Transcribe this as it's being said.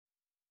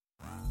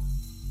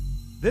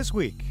This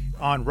week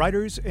on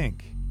Writers,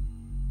 Inc.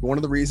 One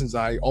of the reasons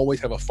I always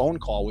have a phone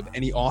call with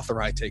any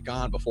author I take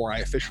on before I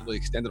officially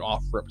extend an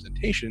offer of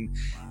representation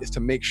is to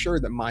make sure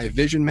that my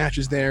vision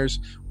matches theirs,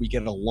 we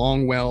get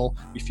along well,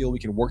 we feel we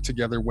can work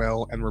together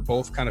well, and we're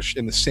both kind of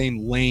in the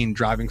same lane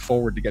driving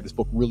forward to get this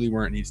book really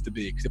where it needs to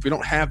be. Because if we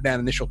don't have that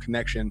initial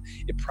connection,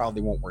 it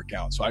probably won't work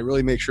out. So I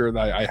really make sure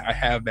that I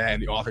have that,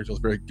 and the author feels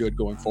very good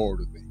going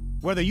forward with me.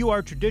 Whether you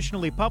are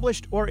traditionally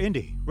published or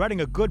indie, writing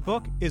a good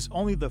book is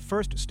only the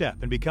first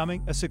step in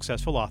becoming a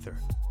successful author.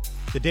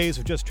 The days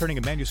of just turning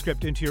a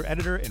manuscript into your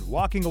editor and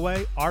walking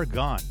away are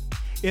gone.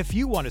 If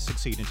you want to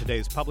succeed in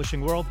today's publishing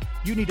world,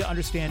 you need to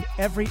understand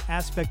every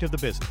aspect of the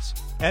business: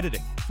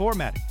 editing,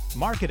 formatting,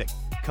 marketing,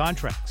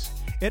 contracts.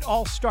 It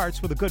all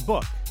starts with a good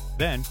book.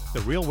 Then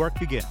the real work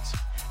begins.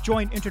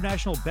 Join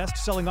international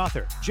best-selling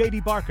author J.D.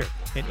 Barker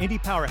and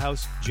indie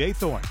powerhouse Jay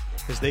Thorne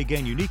as they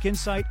gain unique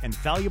insight and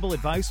valuable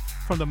advice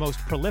from the most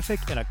prolific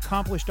and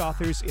accomplished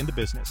authors in the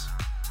business.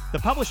 The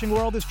publishing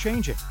world is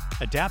changing,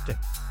 adapting.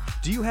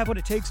 Do you have what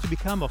it takes to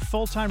become a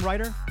full-time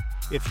writer?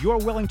 If you're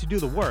willing to do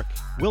the work,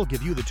 we'll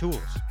give you the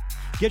tools.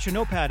 Get your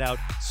notepad out.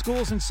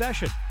 School's in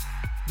session.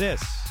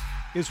 This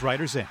is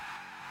Writers Inc.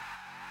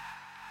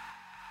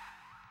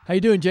 How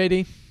you doing,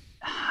 JD?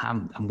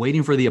 I'm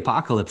waiting for the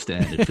apocalypse to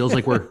end. It feels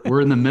like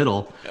we're in the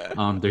middle.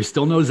 There's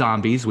still no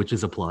zombies, which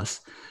is a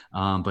plus.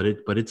 But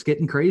it's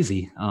getting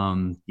crazy.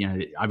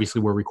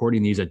 Obviously we're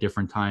recording these at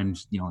different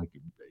times, like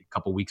a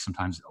couple weeks,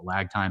 sometimes a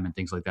lag time and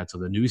things like that. So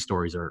the news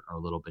stories are a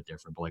little bit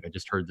different. But like I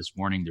just heard this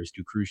morning, there's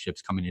 2 cruise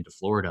ships coming into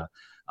Florida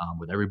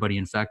with everybody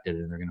infected,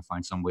 and they're going to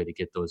find some way to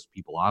get those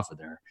people off of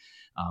there.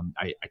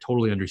 I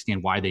totally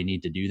understand why they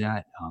need to do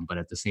that. But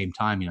at the same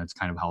time, it's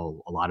kind of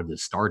how a lot of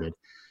this started.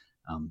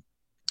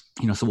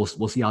 So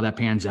we'll see how that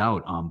pans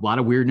out. A lot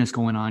of weirdness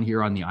going on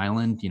here on the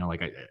island.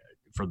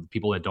 For the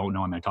people that don't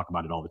know, I talk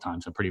about it all the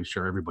time, so I'm pretty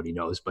sure everybody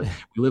knows, but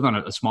we live on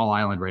a small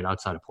island right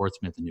outside of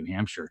Portsmouth in New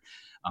Hampshire.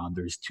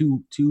 There's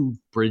two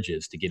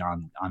bridges to get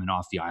on and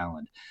off the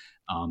island.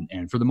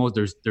 And for the most,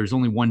 there's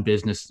only one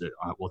business that,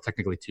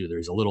 technically 2.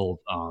 There's a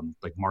little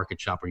like market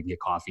shop where you can get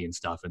coffee and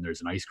stuff, and there's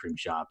an ice cream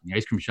shop. And the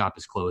ice cream shop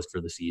is closed for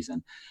the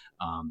season.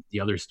 The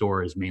other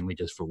store is mainly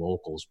just for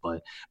locals.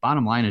 But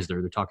bottom line is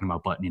they're talking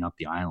about buttoning up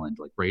the island,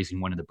 like raising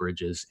one of the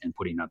bridges and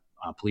putting a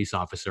police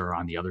officer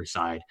on the other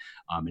side,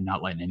 and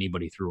not letting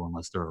anybody through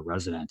unless they're a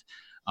resident.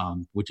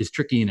 Which is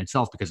tricky in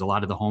itself because a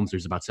lot of the homes,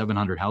 there's about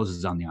 700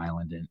 houses on the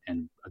island,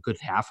 and a good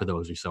half of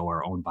those or so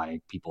are owned by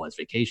people as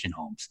vacation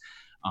homes.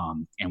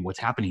 And what's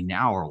happening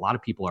now are a lot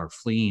of people are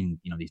fleeing,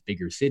 these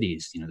bigger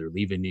cities. They're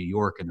leaving New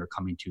York and they're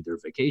coming to their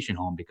vacation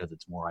home because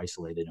it's more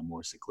isolated and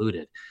more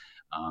secluded.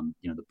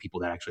 The people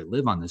that actually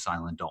live on this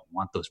island don't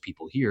want those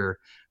people here.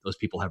 Those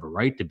people have a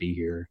right to be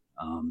here.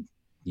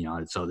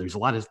 So there's a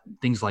lot of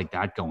things like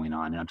that going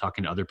on. And I'm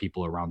talking to other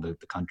people around the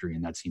country,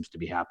 and that seems to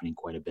be happening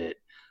quite a bit.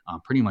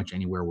 Pretty much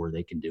anywhere where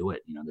they can do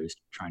it, they're just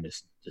trying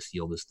to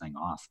seal this thing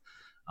off.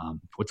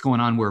 What's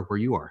going on where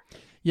you are?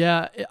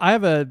 Yeah, I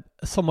have a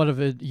somewhat of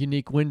a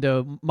unique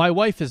window. My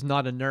wife is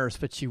not a nurse,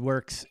 but she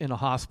works in a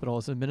hospital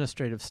as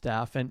administrative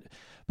staff,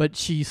 but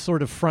she's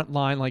sort of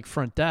frontline, like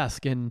front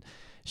desk, and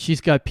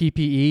she's got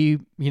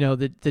PPE,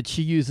 that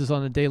she uses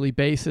on a daily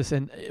basis.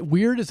 And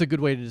weird is a good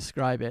way to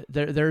describe it.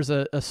 There's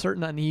a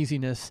certain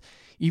uneasiness,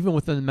 even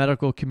within the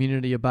medical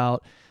community,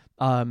 about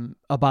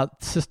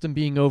system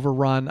being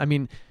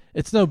overrun.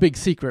 It's no big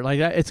secret. Like,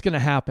 it's going to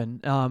happen,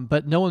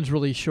 but no one's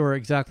really sure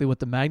exactly what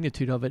the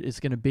magnitude of it is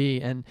going to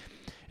be. And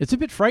it's a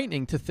bit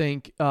frightening to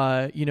think,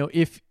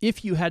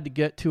 if you had to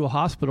get to a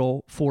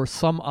hospital for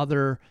some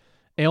other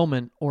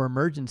ailment or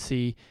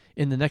emergency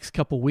in the next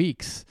couple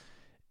weeks,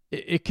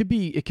 it could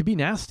be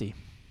nasty.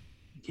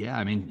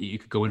 Yeah, you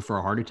could go in for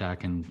a heart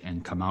attack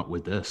and come out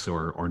with this,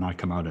 or not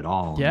come out at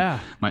all. Yeah.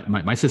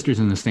 My sister's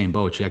in the same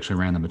boat. She actually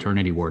ran the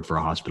maternity ward for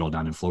a hospital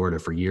down in Florida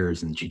for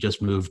years, and she just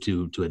moved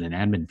to an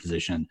admin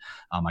position,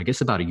 I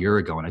guess about a year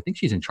ago. And I think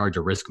she's in charge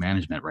of risk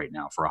management right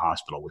now for a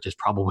hospital, which is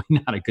probably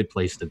not a good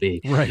place to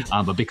be. Right.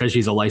 But because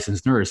she's a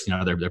licensed nurse,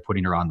 they're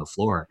putting her on the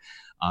floor.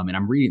 And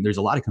I'm reading, there's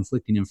a lot of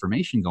conflicting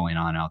information going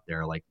on out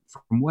there. Like,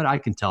 from what I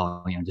can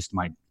tell, just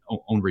my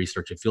own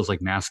research, it feels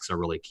like masks are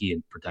really key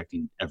in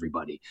protecting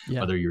everybody. Yeah.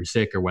 Whether you're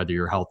sick or whether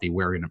you're healthy,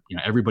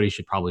 everybody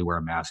should probably wear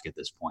a mask at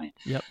this point.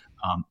 Yep.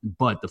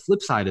 But the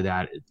flip side of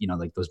that,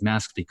 like those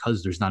masks,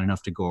 because there's not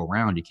enough to go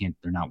around,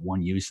 they're not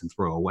one use and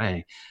throw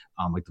away.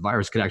 Like the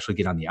virus could actually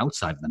get on the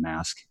outside of the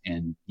mask,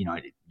 and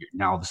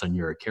now all of a sudden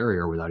you're a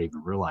carrier without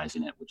even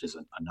realizing it, which is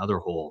another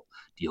whole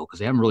deal, because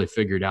they haven't really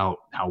figured out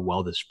how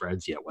well this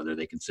spreads yet, whether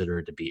they consider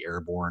it to be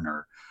airborne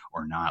or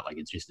not. Like,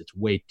 it's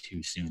way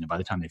too soon, and by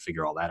the time they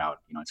figure all that out,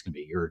 it's going to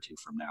be a year or 2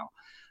 from now.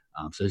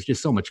 So there's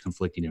just so much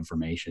conflicting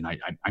information.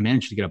 I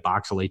managed to get a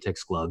box of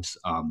latex gloves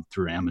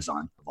through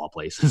Amazon, of all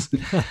places,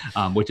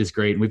 which is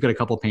great. And we've got a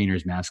couple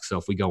painters masks, so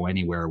if we go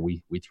anywhere,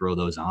 we throw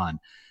those on.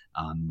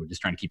 We're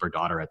just trying to keep our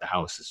daughter at the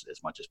house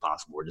as much as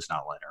possible. We're just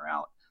not letting her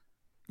out.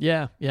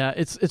 Yeah.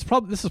 It's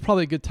probably, this is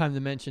probably a good time to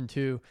mention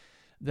too,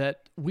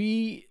 that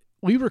we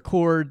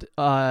record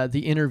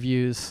the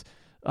interviews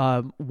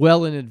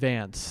well in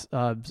advance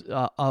of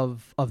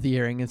the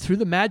airing. And through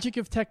the magic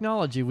of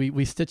technology,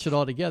 we stitch it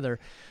all together.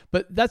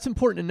 But that's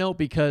important to note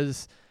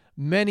because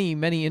many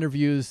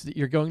interviews that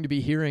you're going to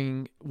be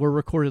hearing were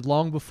recorded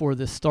long before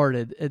this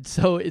started. And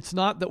so it's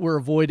not that we're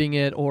avoiding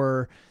it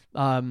or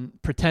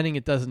pretending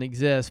it doesn't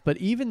exist, but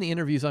even the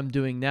interviews I'm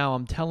doing now,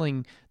 I'm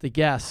telling the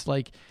guests,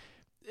 like,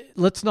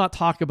 let's not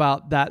talk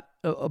about that,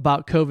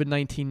 about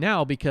COVID-19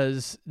 now,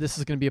 because this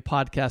is going to be a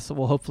podcast that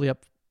will hopefully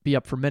be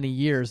up for many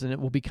years and it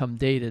will become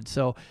dated.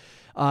 So,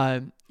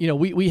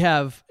 we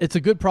have, it's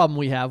a good problem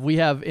we have. We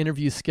have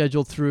interviews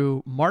scheduled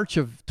through March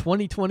of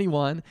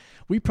 2021.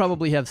 We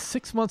probably have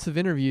 6 months of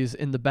interviews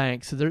in the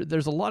bank. So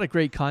there's a lot of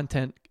great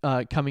content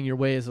coming your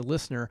way as a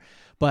listener.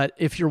 But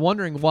if you're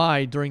wondering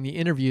why during the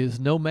interviews,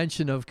 no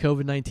mention of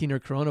COVID-19 or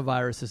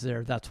coronavirus is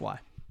there, that's why.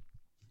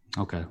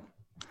 Okay.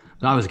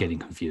 I was getting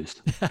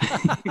confused.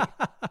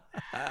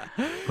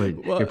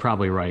 But you're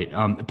probably right.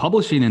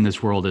 Publishing in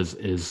this world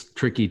is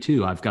tricky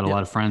too. I've got a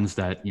lot of friends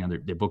that,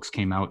 their books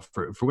came out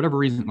for whatever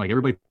reason, like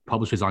everybody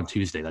publishes on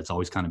Tuesday. That's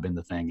always kind of been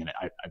the thing. And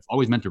I've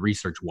always meant to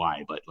research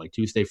why, but like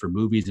Tuesday for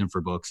movies and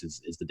for books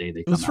is the day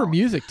they come out. It was for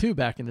music too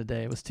back in the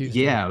day. It was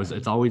Tuesday. Yeah,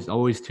 it's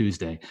always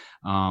Tuesday.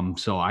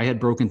 So I had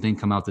Broken Thing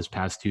come out this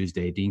past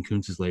Tuesday. Dean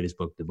Koontz's latest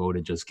book,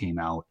 Devoted, just came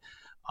out.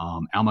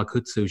 Alma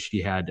Kutsu,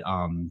 she had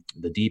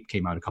The Deep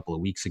came out a couple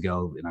of weeks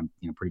ago, and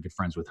I'm pretty good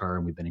friends with her,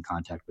 and we've been in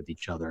contact with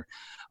each other.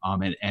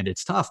 And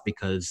it's tough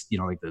because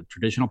like the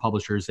traditional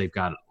publishers, they've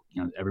got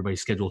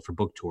everybody's scheduled for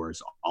book tours.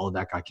 All of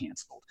that got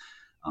canceled.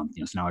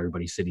 So now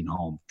everybody's sitting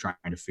home trying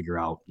to figure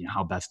out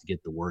how best to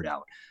get the word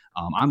out.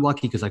 I'm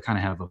lucky because I kind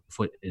of have a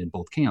foot in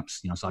both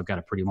camps. So I've got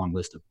a pretty long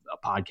list of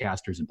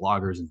podcasters and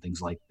bloggers and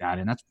things like that,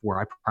 and that's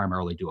where I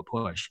primarily do a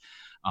push.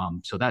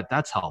 So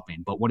that's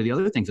helping. But one of the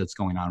other things that's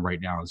going on right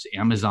now is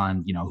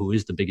Amazon, who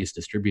is the biggest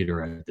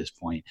distributor at this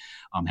point,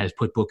 has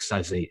put books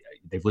as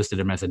they've listed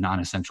them as a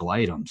non-essential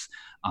items,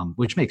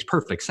 which makes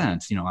perfect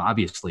sense,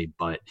 obviously.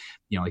 But,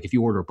 like if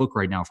you order a book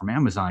right now from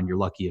Amazon, you're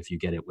lucky if you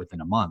get it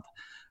within a month.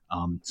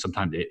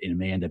 Sometimes it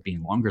may end up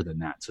being longer than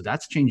that. So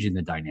that's changing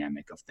the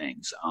dynamic of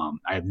things.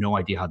 I have no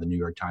idea how the New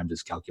York Times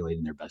is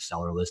calculating their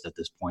bestseller list at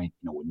this point,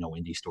 with no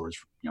indie stores,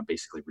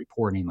 basically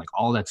reporting. Like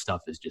all that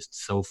stuff is just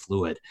so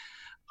fluid.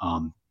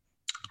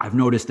 I've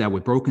noticed that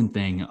with Broken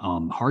Thing,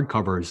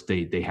 hardcovers,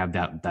 they have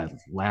that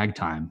lag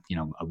time,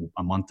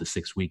 a month to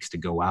 6 weeks to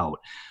go out.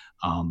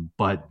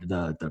 But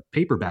the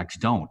paperbacks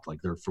don't. Like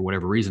for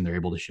whatever reason, they're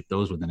able to ship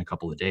those within a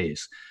couple of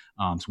days.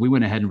 So we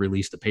went ahead and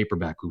released the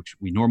paperback, which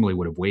we normally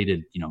would have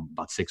waited,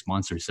 about 6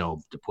 months or so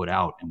to put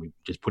out, and we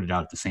just put it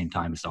out at the same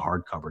time as the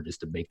hardcover, just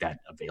to make that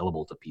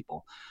available to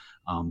people.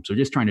 So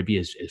just trying to be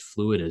as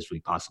fluid as we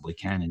possibly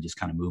can and just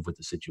kind of move with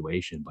the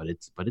situation, but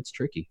it's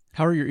tricky.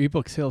 How are your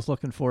ebook sales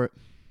looking for it?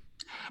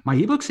 My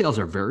ebook sales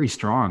are very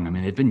strong. I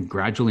mean, they've been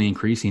gradually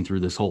increasing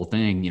through this whole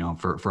thing,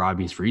 for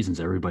obvious reasons.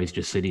 Everybody's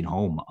just sitting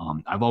home.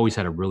 I've always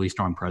had a really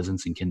strong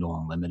presence in Kindle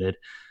Unlimited.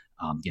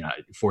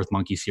 Fourth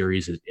Monkey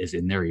series is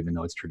in there, even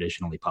though it's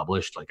traditionally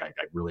published. Like I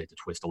really had to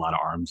twist a lot of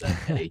arms at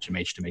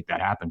HMH to make that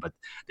happen, but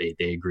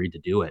they agreed to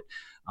do it.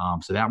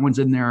 So that one's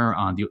in there.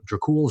 The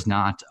Dracul's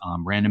not.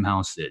 Random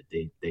House,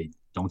 they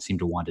don't seem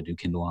to want to do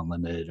Kindle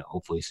Unlimited.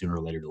 Hopefully sooner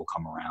or later they'll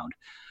come around.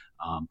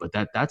 But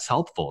that's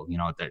helpful,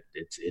 that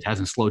it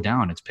hasn't slowed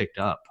down, it's picked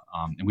up.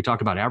 And we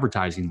talked about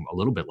advertising a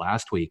little bit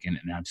last week, and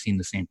I've seen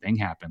the same thing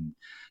happen.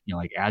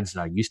 Like ads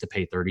that I used to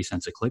pay 30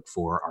 cents a click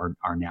for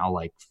are now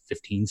like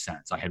 15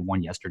 cents. I had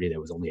one yesterday that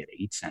was only at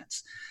 8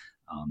 cents.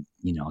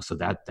 So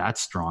that's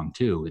strong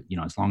too,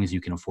 as long as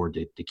you can afford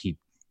to keep,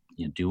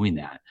 doing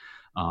that,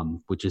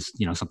 which is,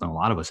 something a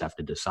lot of us have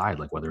to decide,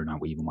 like whether or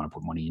not we even want to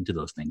put money into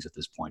those things at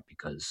this point,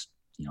 because,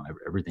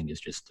 everything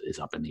is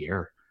up in the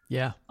air.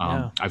 Yeah.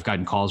 I've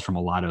gotten calls from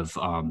a lot of,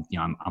 on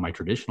my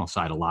traditional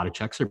side, a lot of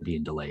checks are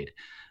being delayed,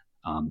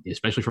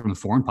 especially from the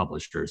foreign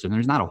publishers. And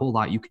there's not a whole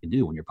lot you can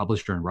do when your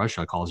publisher in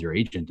Russia calls your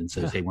agent and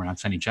says, hey, we're not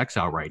sending checks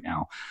out right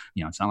now.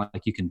 It's not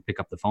like you can pick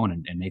up the phone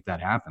and make that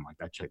happen. Like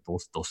that check,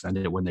 they'll send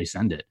it when they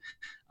send it.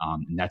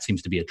 And that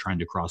seems to be a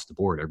trend across the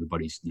board.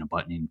 Everybody's,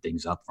 buttoning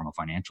things up from a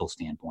financial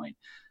standpoint.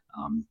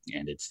 And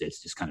it's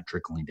just kind of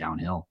trickling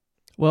downhill.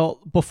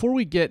 Well, before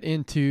we get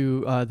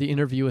into the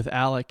interview with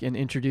Alec and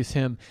introduce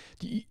him,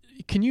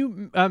 can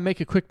you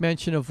make a quick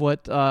mention of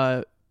what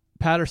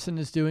Patterson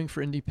is doing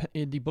for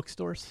indie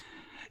bookstores?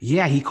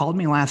 Yeah, he called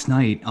me last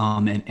night,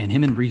 and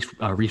him and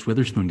Reese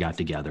Witherspoon got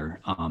together.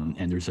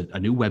 And there's a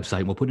new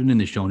website. We'll put it in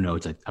the show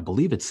notes. I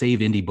believe it's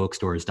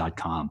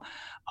saveindiebookstores.com.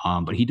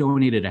 But he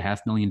donated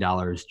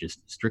 $500,000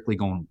 just strictly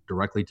going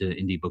directly to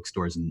indie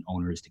bookstores and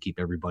owners to keep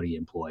everybody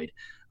employed.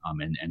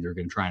 And they're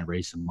going to try and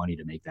raise some money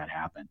to make that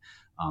happen,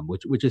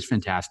 which is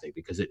fantastic,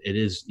 because it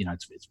is,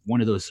 it's one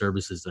of those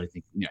services that I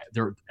think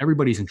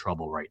everybody's in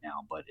trouble right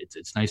now, but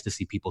it's nice to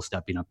see people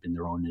stepping up in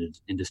their own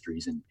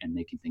industries and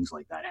making things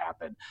like that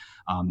happen.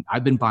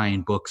 I've been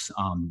buying books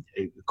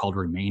called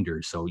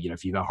Remainders. So,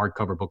 if you have a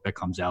hardcover book that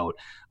comes out,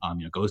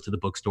 goes to the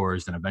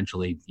bookstores, then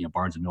eventually,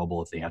 Barnes and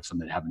Noble, if they have some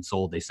that haven't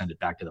sold, they send it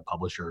back back to the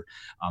publisher.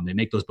 They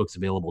make those books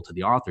available to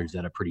the authors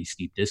at a pretty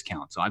steep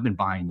discount. So I've been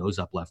buying those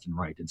up left and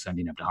right and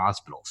sending them to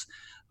hospitals.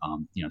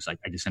 So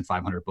I just sent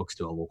 500 books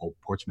to a local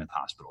Portsmouth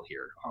hospital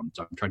here.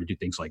 So I'm trying to do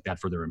things like that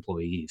for their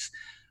employees.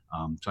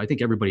 So I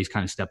think everybody's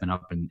kind of stepping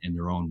up in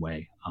their own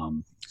way.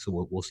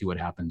 So we'll see what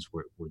happens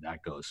where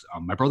that goes.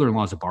 My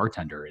brother-in-law is a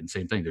bartender, and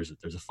same thing. There's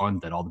a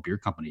fund that all the beer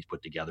companies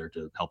put together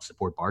to help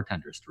support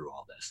bartenders through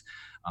all this.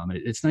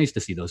 It's nice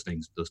to see those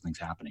things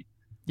happening.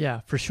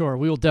 Yeah, for sure.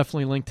 We will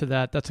definitely link to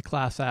that. That's a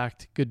class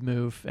act. Good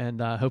move. And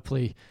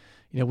hopefully,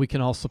 we can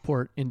all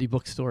support indie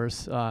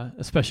bookstores,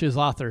 especially as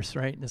authors,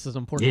 right? This is an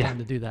important time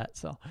to do that.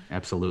 So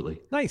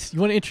absolutely. Nice. You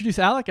want to introduce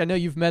Alec? I know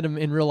you've met him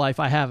in real life.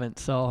 I haven't.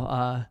 So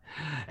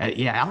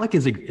Alec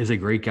is a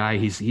great guy.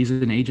 He's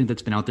an agent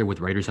that's been out there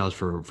with Writers House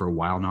for a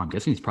while now. I'm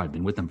guessing he's probably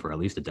been with them for at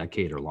least a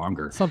decade or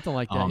longer. Something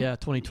like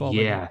that. 2012.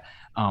 Yeah.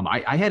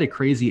 I had a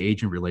crazy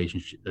agent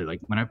relationship.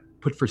 Like when I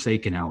put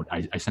Forsaken out,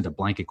 I sent a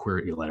blanket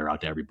query letter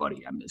out to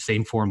everybody. The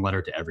same form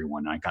letter to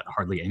everyone. And I got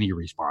hardly any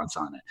response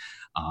on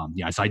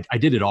it. So I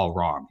did it all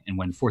wrong. And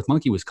when Fourth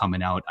Monkey was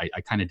coming out,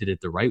 I kind of did it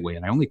the right way.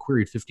 And I only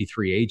queried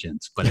 53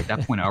 agents. But at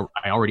that point,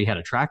 I already had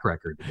a track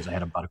record because I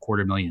had about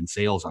 250,000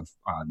 sales on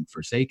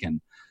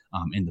Forsaken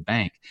in the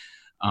bank.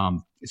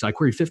 So I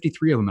queried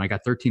 53 of them, and I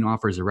got 13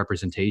 offers of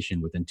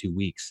representation within 2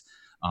 weeks.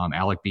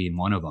 Alec being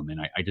one of them. And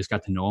I just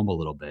got to know him a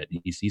little bit.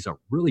 He's a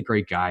really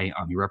great guy.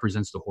 He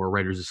represents the Horror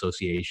Writers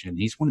Association.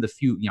 He's one of the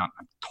few,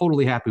 I'm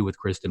totally happy with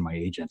Kristen, my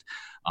agent.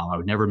 I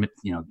would never,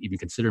 even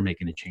consider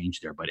making a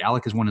change there. But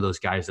Alec is one of those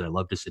guys that I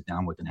love to sit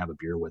down with and have a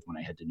beer with when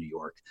I head to New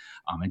York,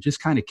 and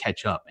just kind of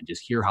catch up and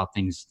just hear how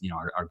things,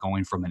 are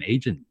going from an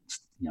agent,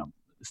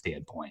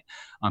 standpoint,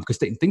 because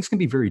things can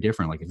be very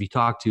different. Like if you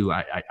talk to,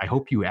 I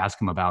hope you ask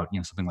them about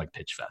something like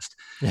Pitch Fest,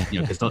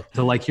 because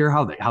to like hear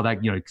how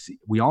that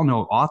we all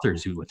know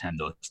authors who attend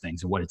those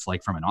things and what it's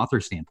like from an author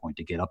standpoint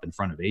to get up in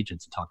front of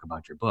agents and talk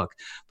about your book.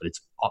 But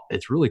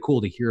it's really cool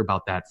to hear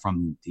about that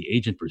from the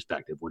agent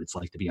perspective, what it's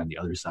like to be on the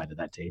other side of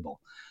that table.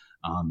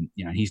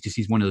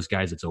 He's one of those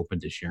guys that's open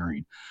to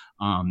sharing.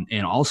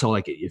 And also,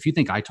 like, if you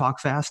think I talk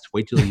fast,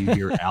 wait till you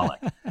hear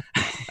Alec.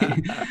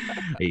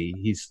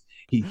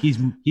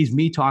 He's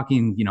me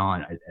talking,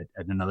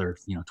 at another,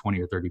 20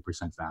 or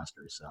 30%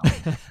 faster. So,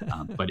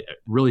 but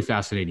really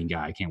fascinating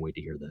guy. I can't wait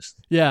to hear this.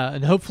 Yeah.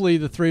 And hopefully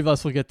the three of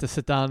us will get to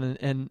sit down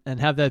and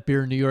have that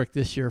beer in New York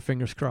this year.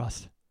 Fingers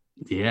crossed.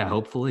 Yeah,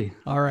 hopefully.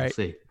 All right.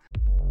 We'll see.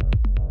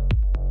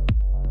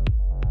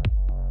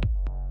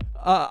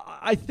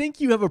 I think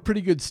you have a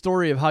pretty good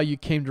story of how you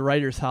came to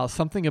Writers House.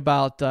 Something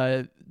about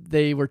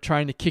they were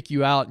trying to kick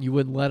you out and you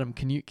wouldn't let them.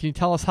 Can you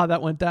tell us how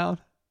that went down?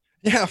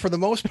 Yeah, for the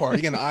most part.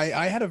 Again,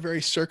 I had a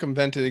very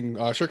circumventing,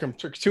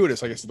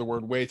 circuitous, I guess is the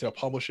word, way to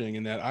publishing,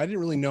 in that I didn't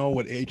really know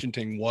what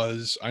agenting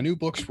was. I knew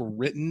books were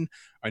written.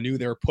 I knew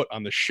they were put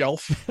on the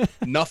shelf,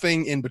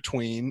 nothing in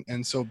between.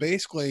 And so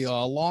basically,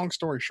 long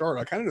story short,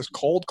 I kind of just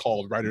cold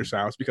called Writers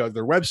House because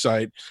their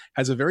website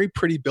has a very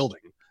pretty building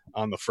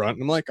on the front.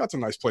 And I'm like, that's a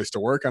nice place to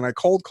work. And I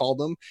cold called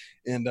them,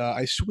 and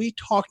I sweet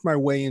talked my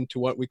way into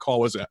what we call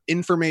was an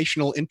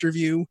informational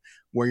interview,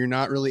 where you're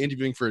not really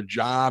interviewing for a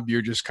job.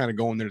 You're just kind of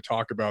going there to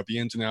talk about the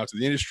ins and outs of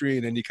the industry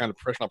and any kind of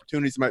professional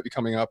opportunities that might be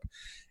coming up.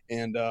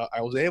 And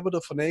I was able to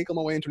finagle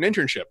my way into an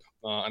internship.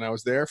 And I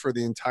was there for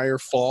the entire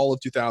fall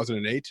of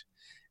 2008.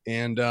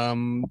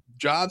 And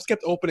jobs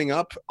kept opening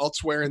up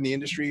elsewhere in the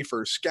industry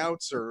for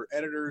scouts or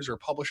editors or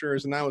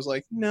publishers. And I was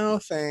like, no,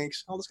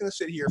 thanks. I'm just going to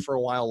sit here for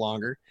a while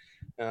longer.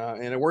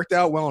 And it worked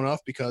out well enough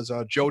because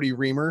Jody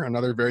Reamer,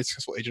 another very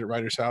successful agent at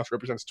Writers House,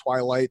 represents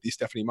Twilight, the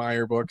Stephanie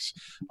Meyer books,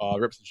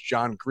 represents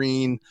John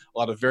Green, a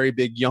lot of very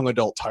big young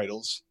adult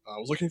titles. I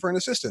was looking for an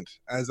assistant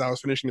as I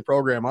was finishing the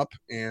program up,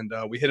 and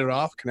we hit it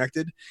off,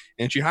 connected,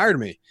 and she hired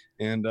me.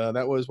 And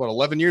that was,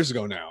 11 years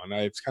ago now, and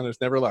I've kind of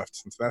never left.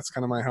 So that's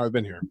kind of how I've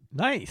been here.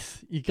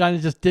 Nice. You kind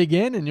of just dig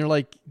in, and you're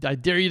like, I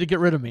dare you to get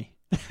rid of me.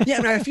 Yeah,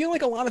 I mean, I feel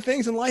like a lot of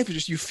things in life is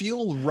just you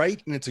feel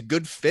right and it's a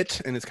good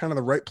fit and it's kind of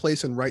the right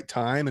place and right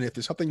time. And if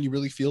there's something you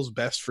really feels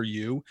best for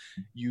you,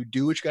 you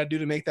do what you got to do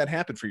to make that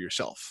happen for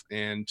yourself.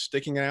 And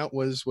sticking it out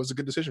was a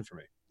good decision for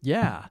me.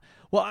 Yeah.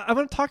 Well, I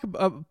want to talk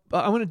about,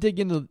 I want to dig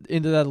into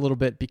that a little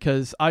bit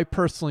because I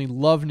personally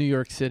love New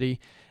York City.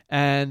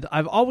 And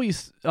I've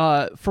always,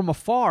 from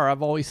afar,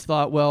 I've always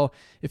thought, well,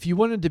 if you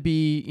wanted to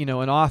be, an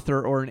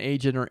author or an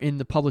agent or in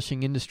the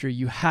publishing industry,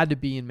 you had to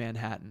be in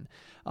Manhattan,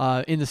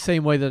 in the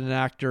same way that an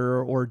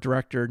actor or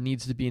director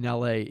needs to be in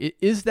LA.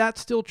 Is that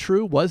still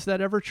true? Was that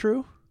ever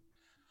true?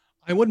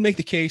 I would make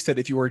the case that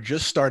if you are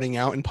just starting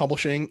out in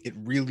publishing, it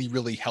really,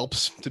 really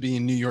helps to be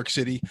in New York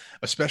City,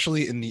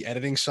 especially in the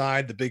editing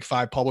side. The big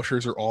five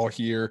publishers are all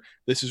here.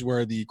 This is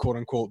where the quote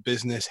unquote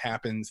business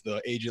happens,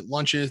 the agent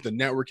lunches, the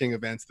networking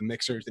events, the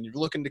mixers, and you're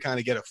looking to kind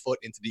of get a foot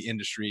into the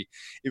industry.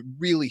 It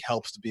really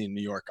helps to be in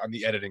New York on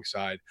the editing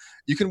side.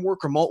 You can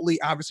work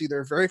remotely. Obviously, there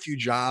are very few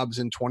jobs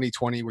in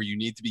 2020 where you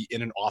need to be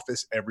in an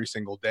office every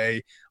single day.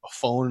 A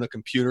phone and a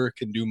computer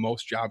can do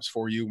most jobs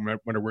for you, no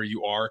matter where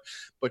you are.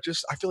 But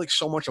just, I feel like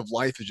so much of life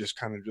life is just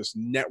kind of just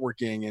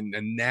networking and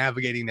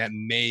navigating that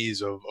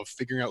maze of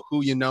figuring out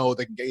who you know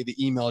that can get you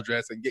the email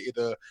address, that can get you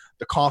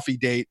the coffee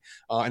date.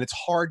 And it's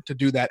hard to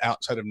do that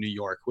outside of New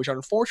York, which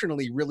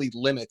unfortunately really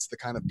limits the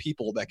kind of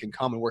people that can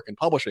come and work in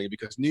publishing,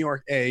 because New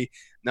York,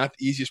 not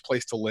the easiest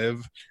place to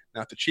live,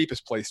 not the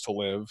cheapest place to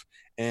live.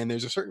 And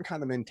there's a certain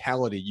kind of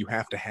mentality you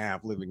have to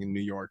have living in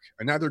New York,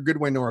 and neither a good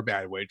way nor a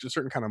bad way. It's a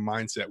certain kind of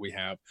mindset we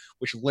have,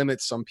 which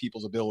limits some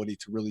people's ability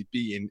to really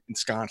be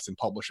ensconced in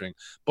publishing.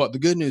 But the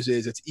good news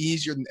is it's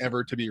easier than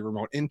ever to be a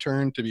remote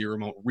intern, to be a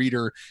remote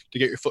reader, to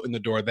get your foot in the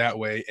door that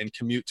way and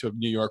commute to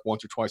New York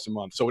once or twice a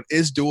month. So it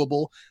is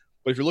doable.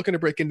 But if you're looking to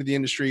break into the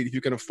industry, if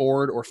you can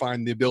afford or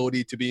find the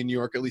ability to be in New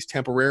York, at least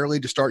temporarily,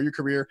 to start your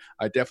career,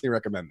 I definitely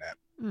recommend that.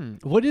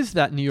 What is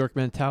that New York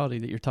mentality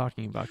that you're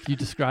talking about? Can you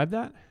describe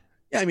that?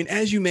 Yeah, I mean,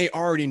 as you may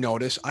already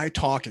notice, I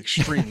talk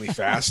extremely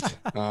fast.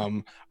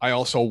 I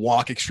also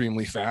walk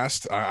extremely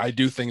fast. I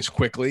do things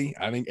quickly.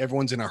 I think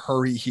everyone's in a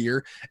hurry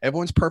here.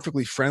 Everyone's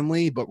perfectly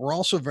friendly, but we're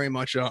also very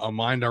much a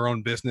mind our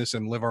own business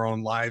and live our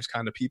own lives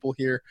kind of people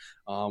here.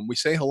 We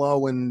say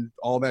hello and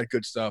all that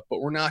good stuff, but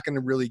we're not going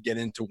to really get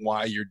into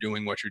why you're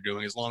doing what you're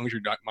doing as long as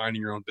you're not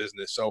minding your own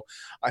business. So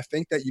I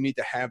think that you need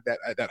to have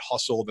that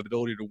hustle, the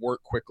ability to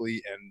work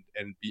quickly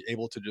and be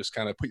able to just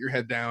kind of put your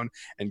head down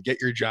and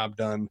get your job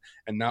done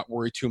and not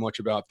worry too much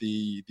about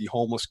the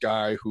homeless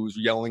guy who's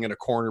yelling in a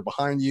corner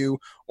behind you,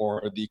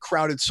 or the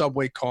crowded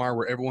subway car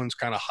where everyone's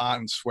kind of hot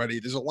and sweaty.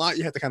 There's a lot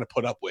you have to kind of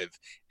put up with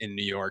in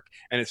New York,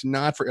 and it's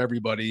not for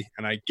everybody.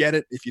 And I get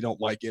it if you don't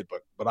like it,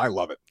 but I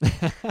love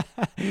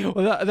it.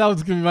 Well, that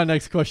was going to be my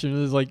next question. It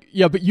was like,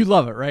 yeah, but you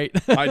love it, right?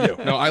 I do.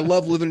 No, I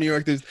love living in New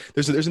York.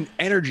 There's an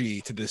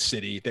energy to this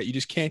city that you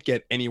just can't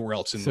get anywhere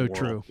else in the world.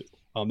 So true.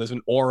 There's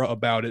an aura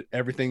about it.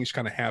 Everything's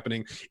kind of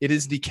happening. It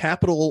is the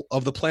capital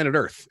of the planet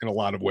Earth in a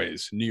lot of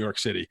ways, New York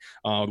City.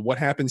 What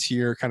happens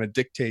here kind of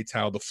dictates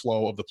how the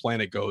flow of the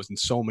planet goes in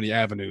so many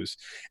avenues.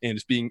 And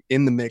just being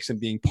in the mix and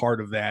being part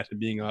of that and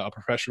being a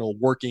professional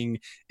working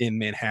in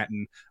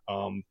Manhattan,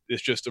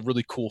 it's just a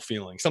really cool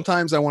feeling.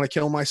 Sometimes I want to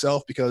kill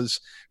myself because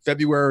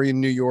February in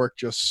New York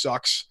just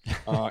sucks.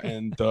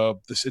 And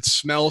it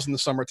smells in the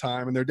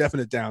summertime, and there are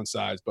definite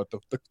downsides, but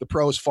the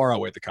pros far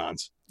outweigh the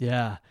cons.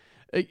 Yeah.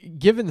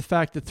 Given the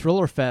fact that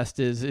Thriller Fest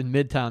is in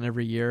Midtown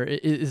every year,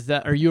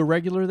 are you a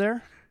regular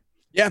there?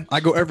 Yeah,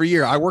 I go every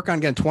year. I work on,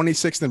 again,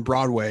 26th and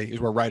Broadway is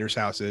where Writer's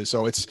House is.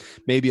 So it's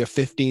maybe a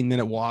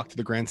 15-minute walk to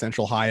the Grand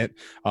Central Hyatt.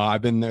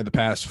 I've been there the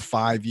past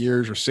 5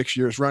 years or 6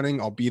 years running.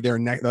 I'll be there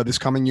this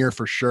coming year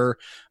for sure.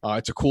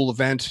 It's a cool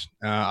event.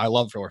 I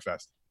love Thriller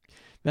Fest.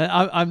 Man,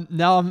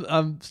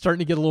 I'm starting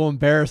to get a little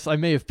embarrassed. I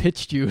may have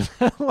pitched you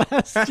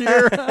last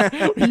year.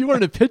 You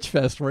weren't at Pitch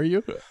Fest, were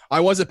you? I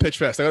was at Pitch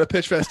Fest. I go to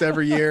Pitch Fest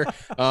every year.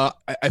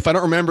 If I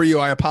don't remember you,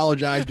 I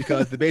apologize,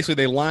 because basically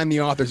they line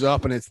the authors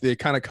up and they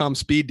kind of come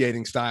speed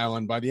dating style.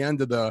 And by the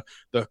end of the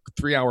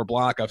 3-hour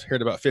block, I've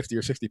heard about 50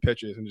 or 60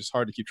 pitches, and it's just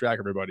hard to keep track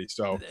of everybody.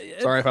 So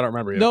sorry if I don't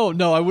remember you.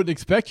 No, I wouldn't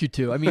expect you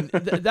to. I mean,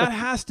 that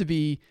has to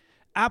be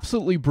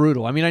absolutely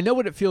brutal. I mean, I know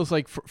what it feels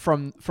like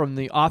from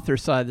the author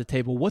side of the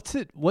table. What's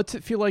it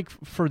feel like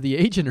for the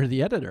agent or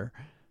the editor?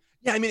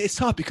 Yeah, I mean, it's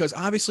tough because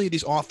obviously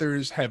these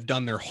authors have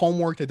done their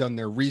homework, they've done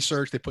their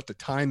research, they put the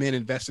time in,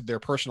 invested their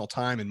personal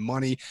time and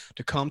money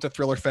to come to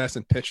Thriller Fest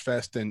and Pitch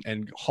Fest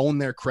and hone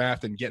their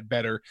craft and get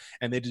better.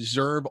 And they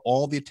deserve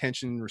all the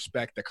attention and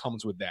respect that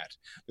comes with that.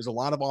 There's a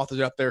lot of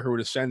authors out there who are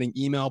just sending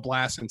email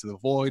blasts into the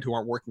void, who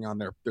aren't working on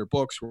their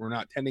books, who are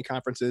not attending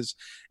conferences.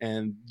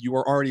 And you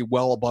are already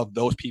well above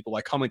those people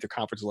by coming to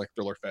conferences like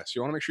Thriller Fest. So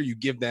you want to make sure you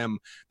give them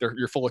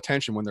your full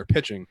attention when they're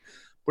pitching.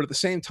 But at the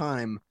same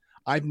time,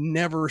 I've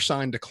never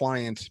signed a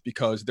client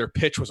because their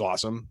pitch was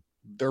awesome,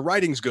 their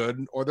writing's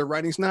good, or their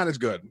writing's not as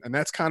good. And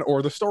that's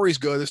or the story's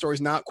good, the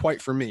story's not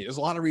quite for me. There's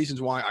a lot of reasons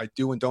why I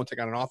do and don't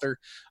take on an author.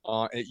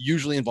 It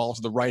usually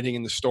involves the writing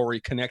and the story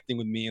connecting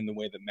with me in the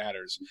way that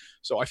matters.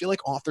 So I feel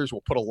like authors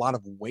will put a lot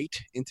of weight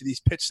into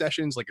these pitch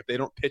sessions. Like if they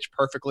don't pitch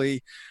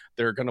perfectly,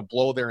 they're going to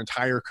blow their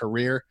entire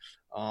career.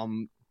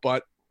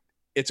 But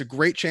it's a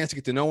great chance to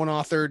get to know an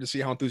author, to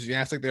see how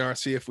enthusiastic they are,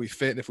 see if we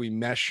fit, if we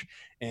mesh.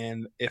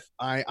 And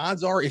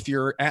odds are, if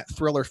you're at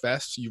Thriller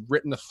Fest, you've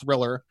written a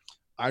thriller,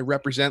 I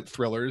represent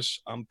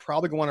thrillers, I'm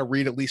probably going to want to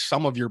read at least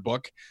some of your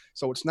book.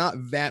 So it's not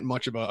that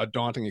much of a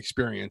daunting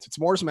experience. It's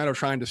more just a matter of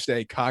trying to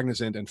stay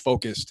cognizant and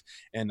focused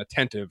and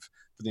attentive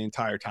for the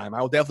entire time.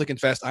 I will definitely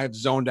confess I have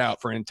zoned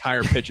out for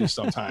entire pitches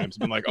sometimes.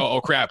 Been like, oh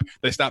crap,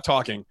 they stopped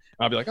talking. And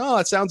I'll be like, oh,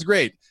 that sounds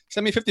great.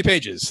 Send me 50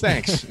 pages.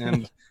 Thanks.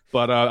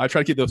 But I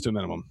try to keep those to a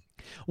minimum.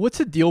 What's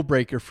a deal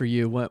breaker for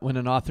you when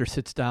an author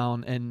sits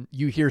down and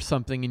you hear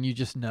something and you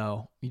just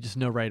know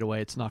right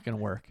away it's not going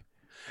to work?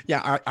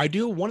 Yeah, I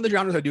do. One of the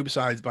genres I do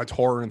besides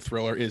horror and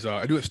thriller is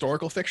I do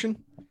historical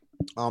fiction.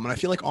 And I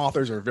feel like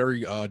authors are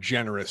very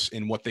generous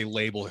in what they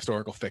label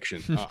historical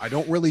fiction. I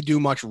don't really do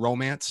much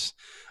romance.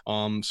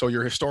 So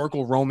your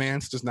historical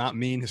romance does not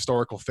mean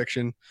historical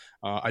fiction.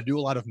 I do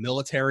a lot of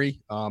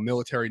military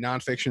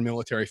nonfiction,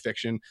 military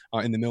fiction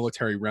in the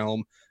military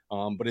realm.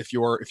 But if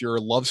your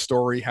love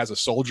story has a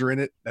soldier in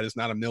it, that is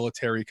not a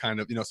military kind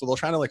of, so they'll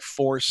try to like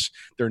force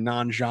their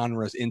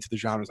non-genres into the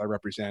genres I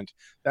represent.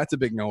 That's a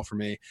big no for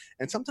me.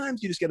 And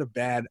sometimes you just get a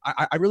bad,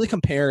 I really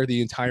compare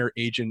the entire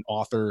agent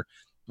author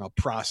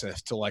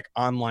process to like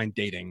online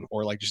dating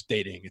or like just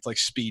dating. It's like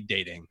speed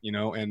dating,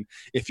 and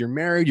if you're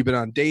married, you've been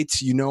on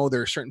dates,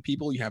 there are certain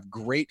people you have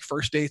great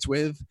first dates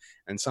with,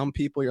 and some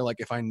people you're like,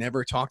 if I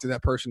never talk to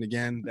that person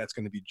again, that's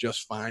going to be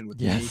just fine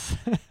with me.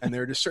 And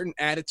there are just certain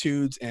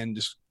attitudes and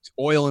just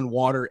oil and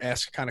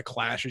water-esque kind of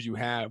clashes you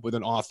have with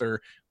an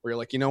author where you're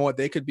like, you know what,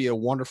 they could be a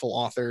wonderful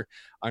author.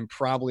 I'm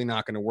probably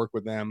not going to work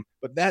with them.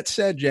 But that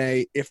said,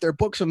 Jay, if their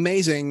book's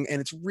amazing and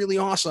it's really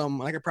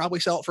awesome, I could probably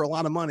sell it for a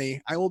lot of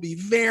money, I will be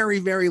very,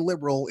 very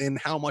liberal in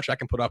how much I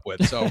can put up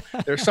with. So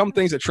there's some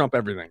things that trump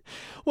everything.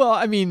 Well,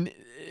 I mean,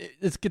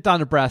 let's get down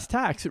to brass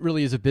tacks. It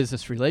really is a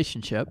business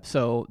relationship.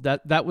 So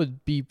that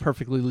would be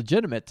perfectly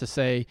legitimate to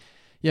say,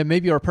 yeah,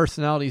 maybe our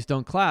personalities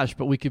don't clash,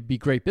 but we could be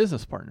great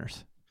business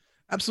partners.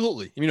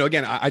 Absolutely.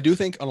 Again, I do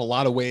think in a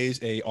lot of ways,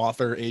 a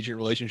author-agent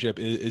relationship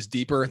is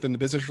deeper than the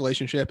business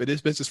relationship. It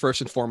is business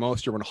first and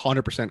foremost. You're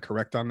 100%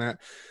 correct on that.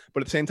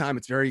 But at the same time,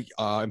 it's very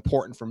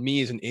important for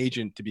me as an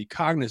agent to be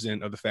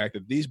cognizant of the fact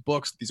that these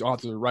books, these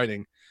authors are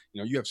writing,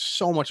 you have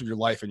so much of your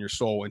life and your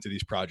soul into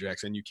these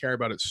projects, and you care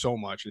about it so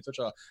much. It's such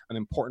an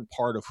important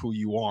part of who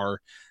you are.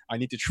 I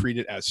need to treat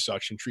it as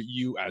such and treat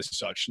you as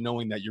such,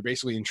 knowing that you're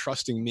basically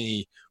entrusting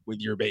me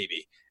with your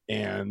baby,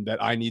 and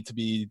that I need to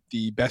be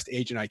the best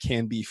agent I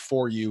can be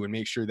for you and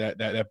make sure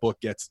that book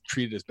gets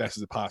treated as best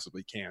as it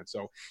possibly can.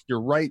 So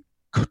you're right.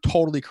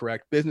 Totally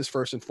correct. Business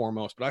first and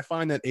foremost. But I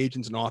find that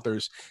agents and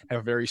authors have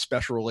a very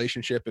special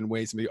relationship in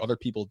ways that other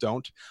people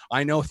don't.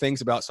 I know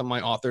things about some of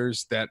my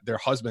authors that their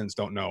husbands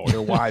don't know or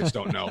their wives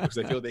don't know because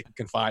they feel they can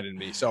confide in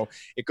me. So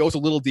it goes a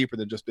little deeper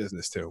than just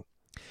business too.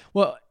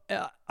 Well,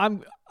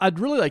 I'd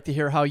really like to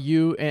hear how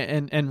you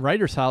and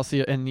Writers House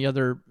and the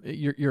other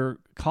your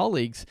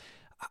colleagues,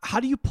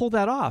 how do you pull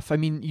that off? I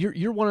mean,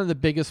 you're one of the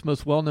biggest,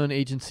 most well-known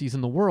agencies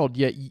in the world,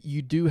 yet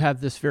you do have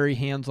this very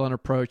hands-on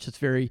approach, this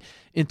very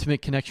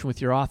intimate connection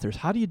with your authors.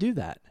 How do you do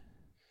that?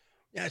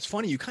 Yeah, it's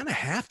funny. You kind of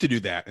have to do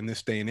that in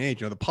this day and age.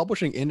 The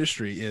publishing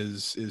industry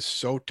is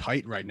so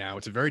tight right now.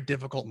 It's a very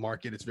difficult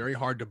market. It's very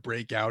hard to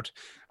break out.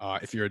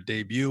 If you're a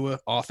debut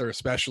author,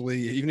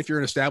 especially, even if you're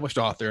an established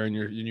author and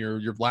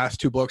your last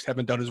two books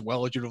haven't done as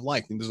well as you'd have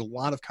liked, and there's a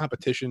lot of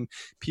competition.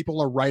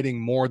 People are writing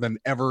more than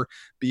ever,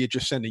 be it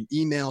just sending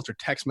emails or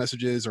text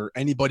messages, or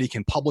anybody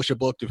can publish a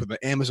book with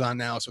Amazon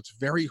now. So it's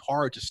very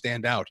hard to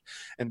stand out.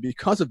 And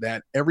because of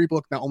that, every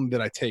book not only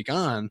that I take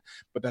on,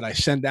 but that I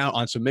send out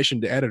on submission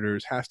to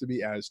editors has to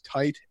be as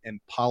tight and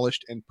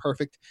polished and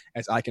perfect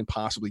as I can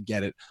possibly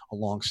get it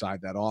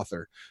alongside that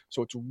author.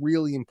 So it's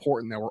really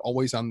important that we're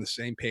always on the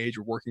same page.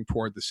 We're working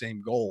toward the same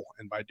goal.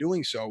 And by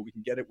doing so, we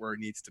can get it where it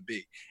needs to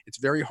be. It's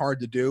very hard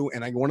to do.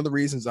 And one of the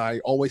reasons I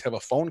always have a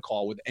phone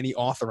call with any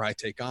author I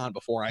take on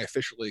before I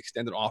officially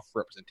extend an offer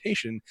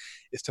representation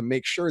is to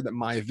make sure that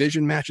my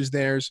vision matches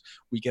theirs.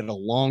 We get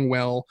along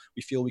well.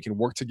 We feel we can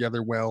work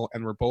together well.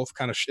 And we're both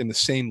kind of in the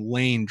same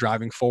lane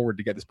driving forward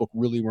to get this book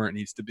really where it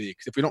needs to be.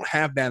 Because if we don't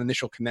have that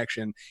initial connection,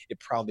 it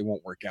probably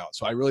won't work out.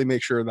 So I really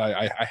make sure that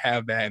I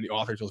have that, and the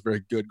author feels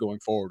very good going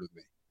forward with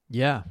me.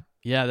 Yeah,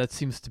 that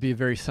seems to be a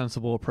very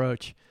sensible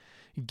approach.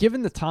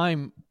 Given the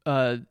time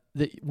that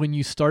when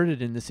you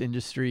started in this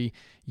industry,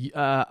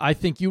 I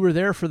think you were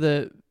there for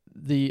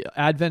the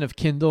advent of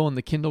Kindle and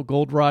the Kindle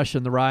Gold Rush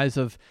and the rise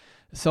of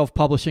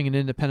self-publishing and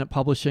independent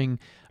publishing.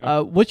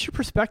 What's your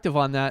perspective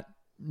on that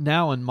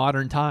now in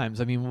modern times?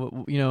 I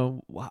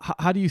mean,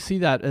 how do you see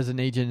that as an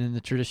agent in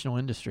the traditional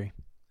industry?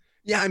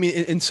 Yeah, I mean,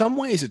 in some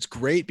ways it's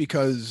great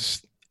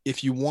because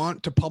if you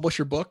want to publish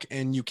your book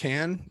and you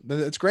can,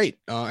 then it's great.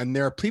 And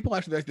there are people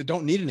out there that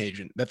don't need an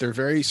agent, that they're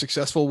very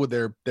successful with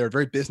they're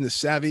very business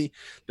savvy.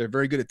 They're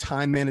very good at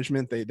time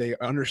management. They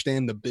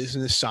understand the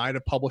business side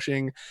of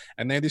publishing,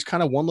 and they have these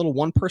kind of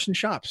one-person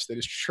shops. They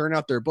just churn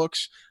out their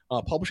books.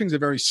 Publishing is a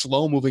very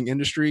slow moving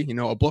industry.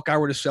 A book I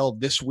were to sell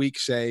this week,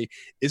 say,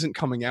 isn't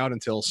coming out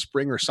until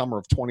spring or summer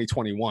of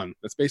 2021.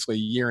 That's basically a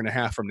year and a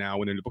half from now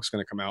when the book's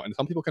going to come out. And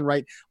some people can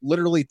write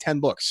literally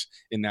 10 books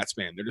in that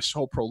span. They're just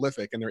so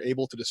prolific, and they're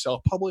able to just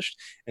self-publish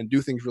and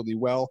do things really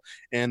well.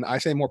 And I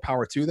say more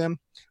power to them.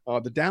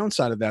 The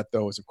downside of that,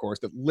 though, is, of course,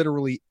 that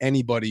literally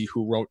anybody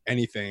who wrote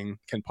anything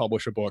can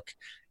publish a book.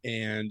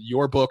 And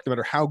your book, no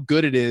matter how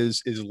good it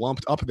is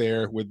lumped up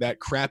there with that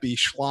crappy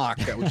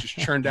schlock that was just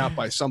churned out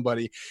by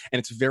somebody. And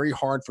it's very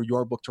hard for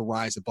your book to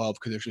rise above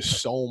because there's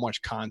just so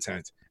much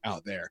content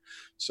out there.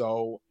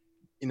 So,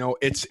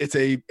 it's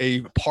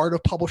a part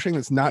of publishing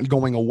that's not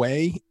going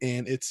away.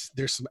 And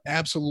there's some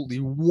absolutely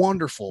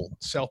wonderful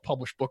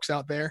self-published books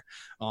out there.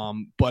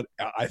 But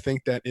I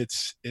think that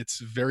it's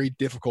very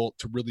difficult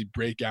to really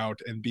break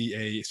out and be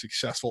a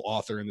successful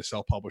author in the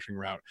self-publishing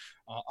route.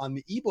 On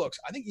the ebooks,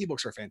 I think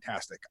ebooks are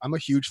fantastic. I'm a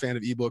huge fan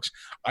of ebooks.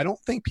 I don't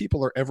think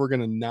people are ever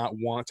going to not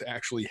want to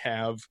actually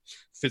have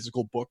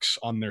physical books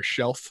on their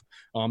shelf.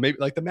 Maybe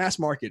like the mass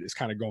market is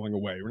kind of going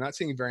away. We're not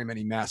seeing very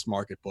many mass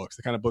market books,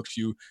 the kind of books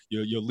you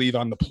leave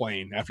on the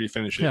plane after you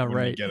finish it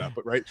when you get up.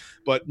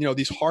 But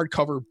these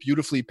hardcover,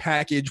 beautifully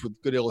packaged with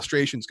good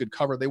illustrations, good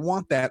cover, they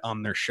want that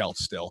on their shelf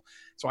still.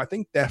 So I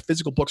think that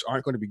physical books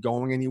aren't going to be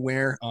going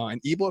anywhere,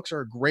 and ebooks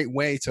are a great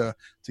way to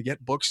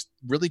get books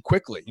really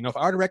quickly. If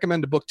I were to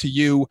recommend a book to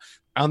you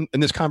in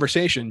this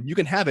conversation, you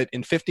can have it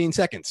in 15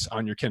 seconds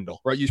on your Kindle,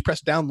 right? You just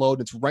press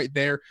download, it's right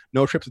there.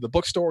 No trip to the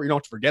bookstore. You don't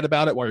have to forget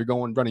about it while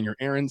you're running your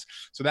errands.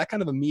 So that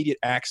kind of immediate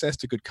access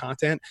to good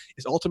content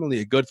is ultimately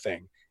a good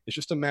thing. It's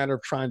just a matter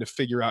of trying to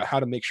figure out how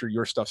to make sure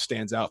your stuff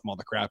stands out from all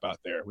the crap out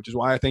there, which is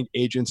why I think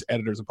agents,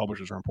 editors, and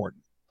publishers are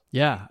important.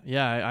 Yeah,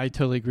 I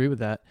totally agree with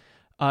that.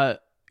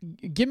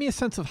 Give me a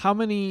sense of how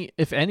many,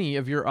 if any,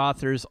 of your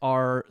authors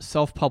are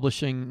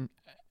self-publishing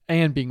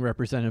and being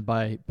represented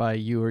by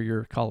you or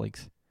your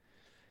colleagues.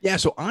 Yeah,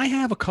 so I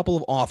have a couple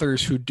of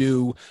authors who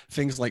do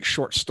things like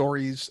short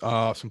stories,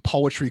 some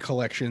poetry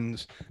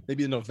collections,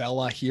 maybe a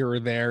novella here or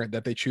there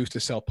that they choose to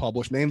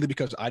self-publish, mainly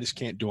because I just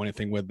can't do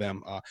anything with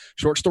them.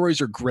 Short stories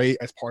are great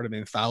as part of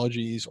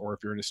anthologies, or if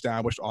you're an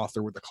established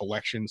author with a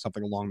collection,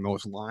 something along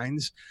those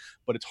lines.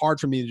 But it's hard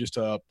for me to just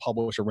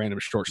publish a random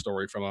short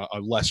story from a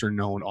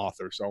lesser-known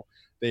author. So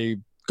they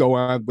go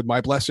on with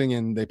my blessing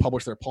and they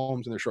publish their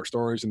poems and their short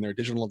stories and their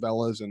digital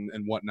novellas and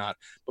whatnot.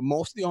 But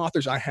most of the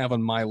authors I have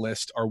on my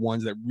list are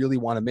ones that really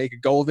want to make a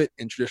go of it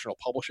in traditional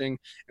publishing.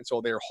 And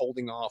so they're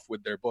holding off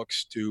with their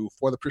books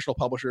for the traditional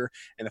publisher.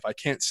 And if I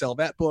can't sell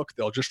that book,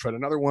 they'll just try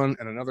another one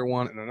and another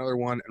one and another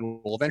one, and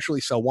we'll eventually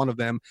sell one of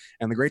them.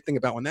 And the great thing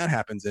about when that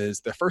happens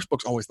is the first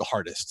book's always the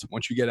hardest.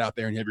 Once you get out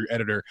there and you have your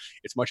editor,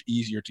 it's much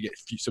easier to get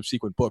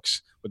subsequent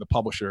books with a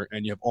publisher.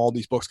 And you have all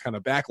these books kind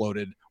of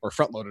backloaded, or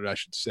front loaded, I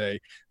should say,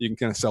 you can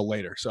kind of sell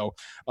later. So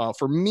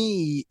for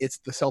me, it's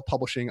the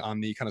self-publishing on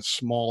the kind of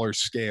smaller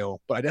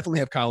scale, but I definitely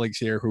have colleagues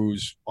here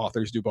whose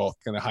authors do both,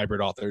 kind of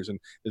hybrid authors, and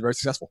they're very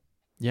successful.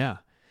 Yeah.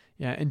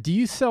 And do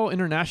you sell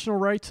international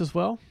rights as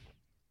well?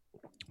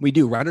 We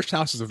do. Writers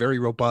House is a very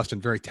robust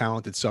and very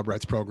talented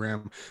sub-rights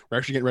program. We're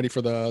actually getting ready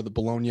for the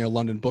Bologna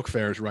London book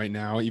fairs right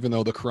now, even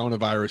though the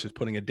coronavirus is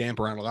putting a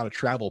damper on a lot of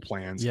travel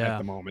plans at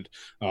the moment.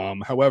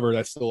 However,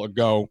 that's still a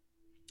go.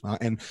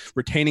 And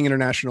retaining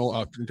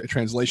international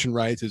translation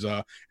rights is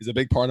a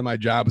big part of my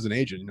job as an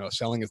agent.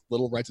 Selling as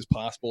little rights as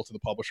possible to the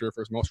publisher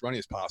for as most money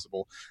as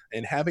possible,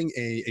 and having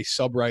a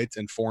sub rights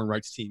and foreign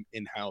rights team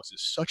in house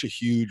is such a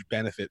huge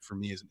benefit for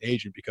me as an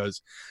agent,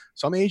 because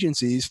some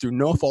agencies, through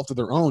no fault of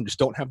their own, just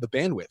don't have the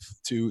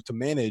bandwidth to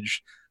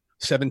manage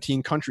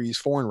 17 countries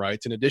foreign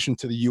rights in addition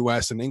to the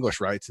US and English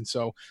rights. And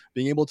so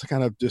being able to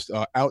kind of just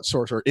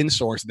outsource or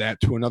insource that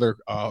to another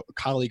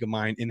colleague of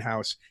mine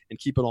in-house and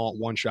keep it all at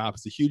one shop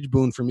is a huge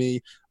boon for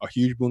me, a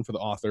huge boon for the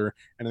author,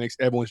 and it makes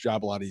everyone's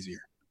job a lot easier.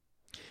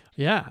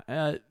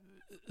 Yeah.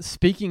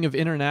 Speaking of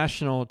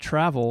international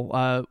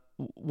travel,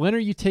 when are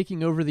you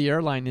taking over the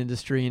airline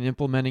industry and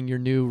implementing your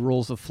new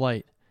rules of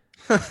flight?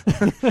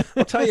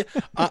 I'll tell you,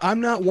 I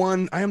am not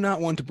one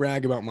to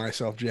brag about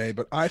myself, Jay,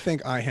 but I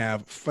think I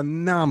have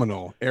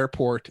phenomenal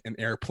airport and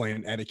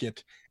airplane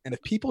etiquette. And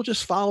if people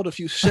just followed a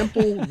few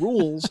simple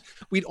rules,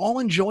 we'd all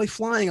enjoy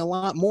flying a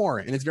lot more.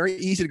 And it's very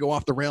easy to go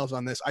off the rails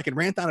on this. I can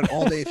rant on it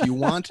all day if you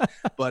want,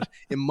 but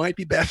it might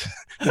be best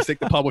to stick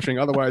to publishing.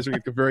 Otherwise, we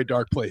get to a very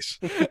dark place.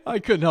 I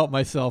couldn't help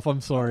myself. I'm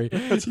sorry.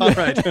 It's all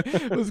right.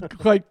 It was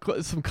quite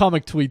some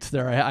comic tweets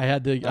there. I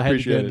had to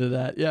get into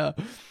that. Yeah.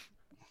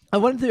 I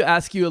wanted to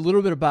ask you a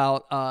little bit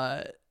about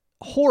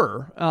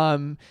horror.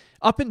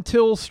 Up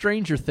until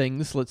Stranger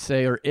Things, let's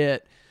say, or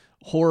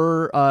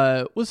horror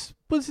was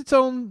its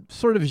own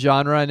sort of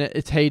genre, and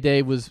its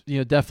heyday was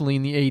definitely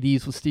in the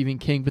 80s with Stephen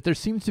King. But there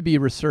seems to be a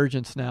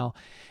resurgence now,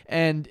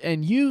 and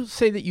you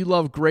say that you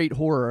love great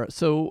horror.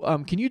 So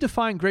can you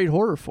define great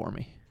horror for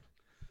me?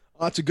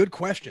 That's a good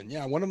question.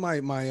 Yeah, one of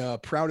my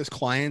proudest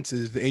clients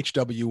is the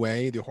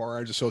HWA, the Horror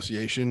Writers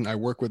Association. I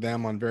work with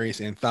them on various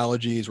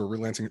anthologies. We're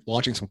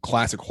launching some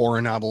classic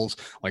horror novels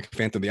like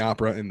Phantom of the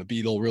Opera and The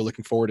Beetle. We're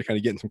looking forward to kind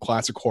of getting some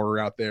classic horror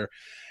out there.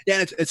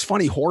 Yeah, it's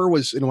funny. Horror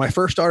was, when I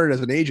first started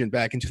as an agent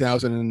back in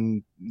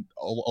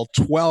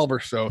 2012 or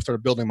so,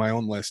 started building my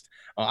own list.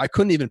 I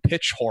couldn't even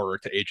pitch horror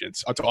to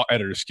agents, to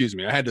editors, excuse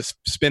me. I had to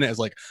spin it as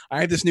like,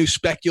 I have this new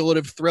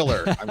speculative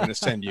thriller I'm going to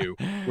send you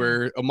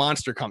where a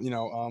monster comes,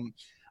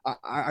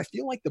 I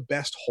feel like the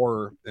best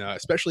horror,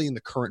 especially in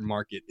the current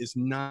market, is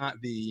not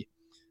the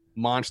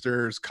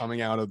monsters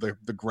coming out of the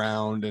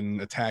ground and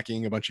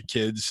attacking a bunch of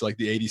kids like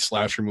the 80s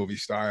slasher movie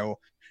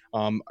style.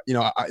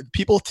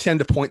 People tend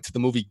to point to the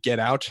movie Get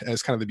Out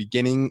as kind of the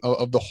beginning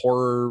of the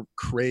horror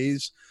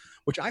craze.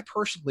 which I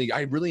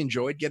really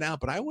enjoyed Get Out,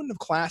 but I wouldn't have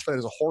classified it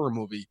as a horror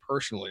movie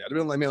personally. I'd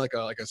been like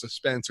a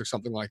suspense or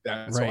something like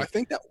that. Right. So I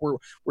think that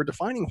we're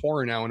defining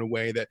horror now in a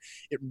way that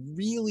it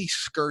really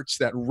skirts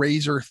that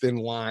razor thin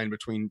line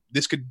between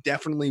this could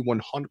definitely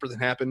 100%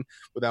 happen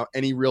without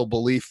any real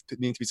belief that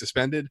needs to be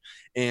suspended,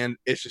 and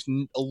it's just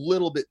a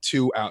little bit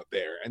too out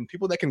there. And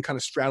people that can kind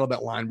of straddle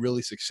that line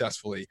really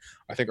successfully,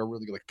 I think, are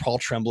really good. Like Paul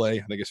Tremblay,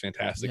 I think is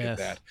fantastic at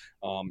that.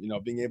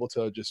 Being able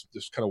to just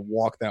kind of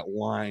walk that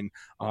line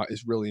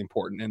is really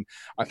important. And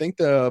I think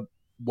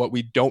what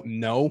we don't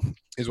know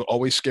is what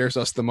always scares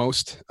us the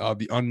most.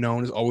 The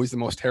unknown is always the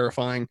most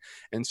terrifying.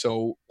 And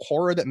so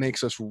horror that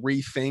makes us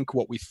rethink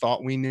what we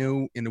thought we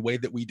knew in a way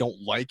that we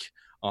don't like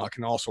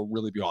can also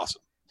really be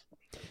awesome.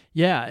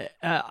 Yeah.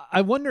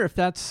 I wonder if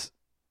that's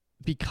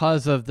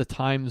because of the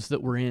times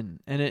that we're in.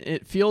 And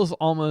it feels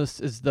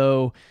almost as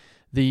though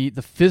the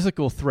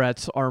physical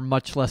threats are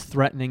much less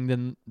threatening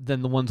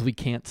than the ones we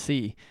can't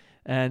see.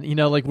 And,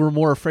 like we're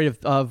more afraid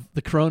of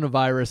the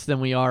coronavirus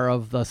than we are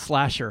of the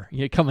slasher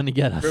coming to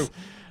get us.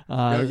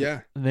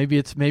 Yeah. Maybe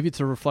it's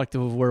a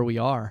reflective of where we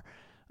are.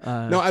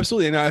 No,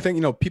 absolutely. And I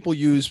think, people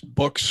use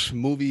books,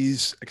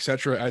 movies,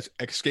 etc. as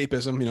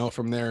escapism,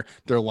 from their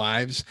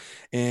lives.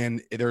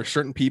 And there are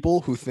certain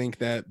people who think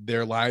that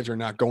their lives are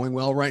not going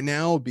well right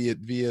now, be it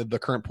via the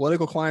current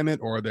political climate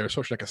or their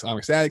social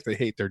economic status. They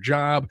hate their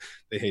job,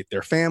 they hate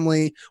their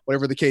family,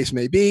 whatever the case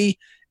may be.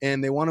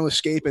 And they want to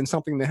escape in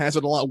something that has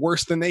it a lot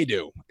worse than they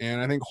do.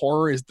 And I think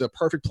horror is the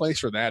perfect place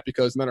for that,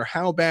 because no matter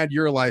how bad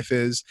your life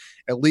is,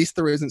 at least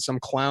there isn't some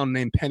clown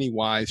named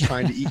Pennywise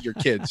trying to eat your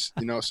kids,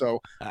 So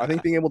I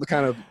think being able to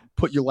kind of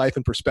put your life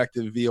in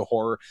perspective via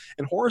horror.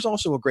 And horror is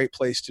also a great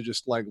place to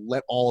just like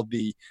let all of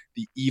the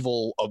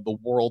evil of the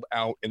world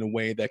out in a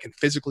way that can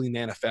physically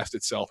manifest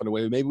itself in a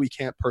way that maybe we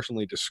can't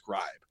personally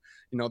describe.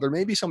 There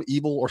may be some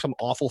evil or some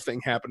awful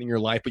thing happening in your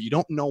life, but you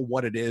don't know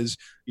what it is.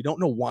 You don't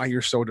know why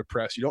you're so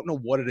depressed. You don't know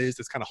what it is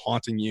that's kind of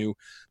haunting you.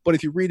 But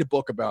if you read a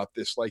book about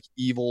this like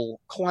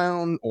evil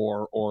clown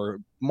or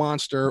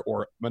monster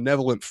or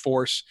malevolent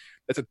force,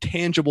 that's a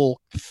tangible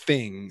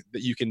thing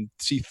that you can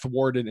see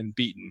thwarted and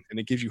beaten, and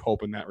it gives you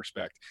hope in that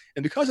respect.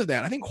 And because of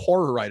that, I think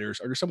horror writers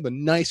are just some of the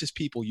nicest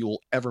people you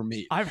will ever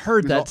meet. I've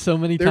heard that so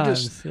many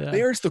times.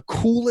 They're just the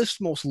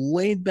coolest, most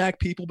laid back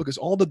people, because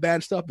all the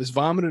bad stuff is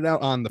vomited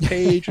out on the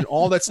page and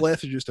all that's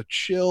left is just a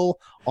chill,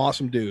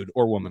 awesome dude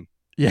or woman.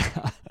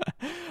 Yeah.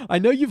 I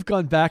know you've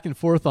gone back and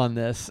forth on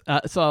this.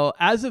 So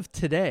as of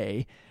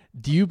today,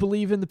 do you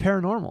believe in the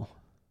paranormal?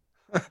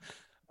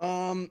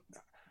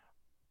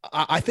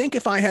 I think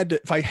if I had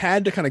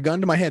to kind of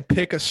gun to my head,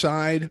 pick a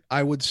side,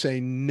 I would say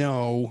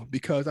no,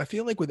 because I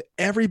feel like with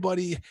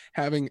everybody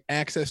having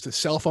access to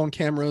cell phone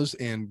cameras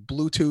and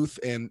Bluetooth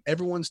and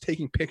everyone's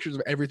taking pictures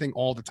of everything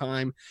all the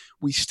time,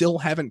 we still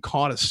haven't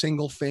caught a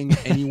single thing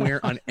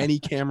anywhere on any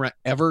camera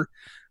ever,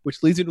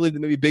 which leads me to believe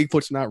that maybe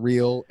Bigfoot's not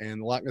real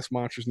and the Loch Ness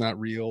Monster's not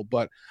real.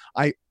 But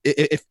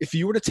if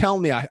you were to tell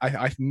me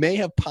I may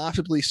have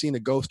possibly seen a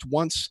ghost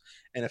once,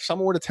 and if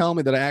someone were to tell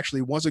me that I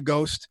actually was a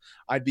ghost,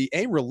 I'd be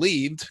A,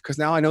 relieved, because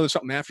now I know there's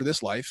something after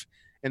this life,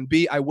 and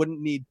B, I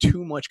wouldn't need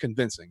too much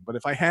convincing. But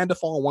if I had to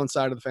fall on one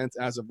side of the fence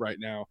as of right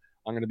now,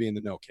 I'm going to be in the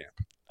no camp.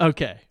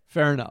 Okay,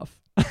 fair enough.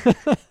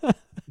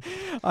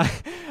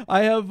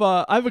 I have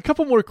a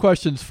couple more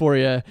questions for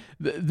you.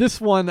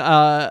 This one,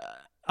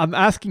 I'm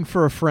asking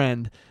for a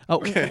friend.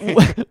 Okay.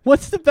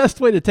 What's the best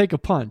way to take a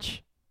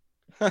punch?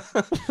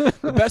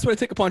 The best way to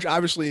take a punch,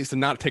 obviously, is to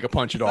not take a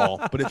punch at all.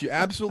 But if you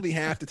absolutely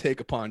have to take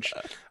a punch,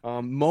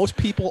 most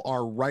people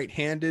are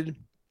right-handed.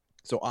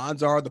 So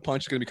odds are the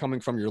punch is going to be coming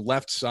from your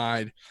left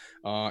side.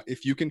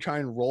 If you can try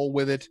and roll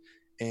with it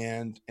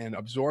and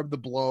absorb the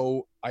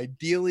blow,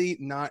 ideally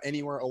not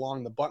anywhere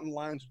along the button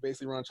lines, which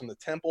basically runs from the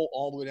temple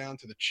all the way down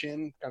to the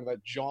chin, kind of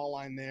that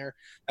jawline there.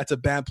 That's a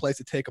bad place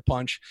to take a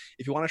punch.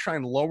 If you want to try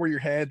and lower your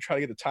head, try to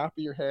get the top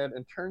of your head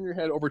and turn your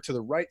head over to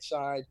the right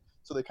side,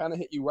 so they kind of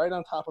hit you right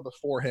on top of the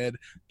forehead.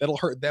 That'll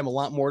hurt them a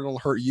lot more than it'll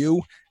hurt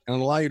you,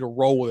 and allow you to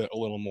roll with it a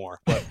little more.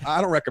 But I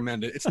don't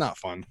recommend it. It's not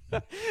fun.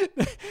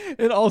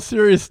 In all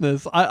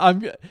seriousness,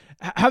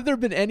 have there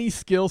been any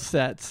skill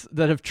sets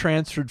that have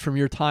transferred from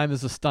your time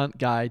as a stunt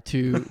guy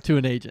to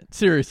an agent?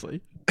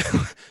 Seriously.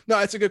 No,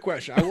 it's a good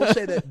question. I will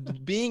say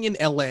that being in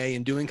LA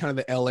and doing kind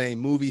of the LA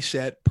movie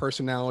set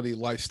personality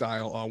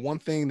lifestyle, one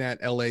thing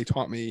that LA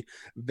taught me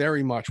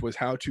very much was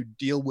how to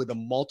deal with a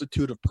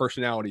multitude of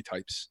personality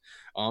types,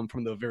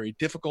 from the very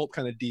difficult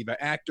kind of diva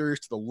actors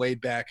to the laid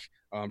back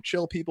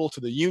chill people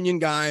to the union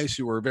guys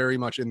who are very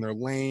much in their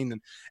lane,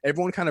 and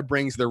everyone kind of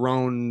brings their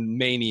own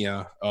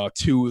mania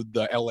to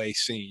the LA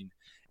scene.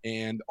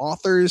 And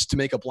authors, to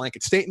make a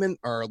blanket statement,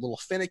 are a little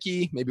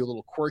finicky, maybe a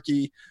little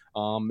quirky,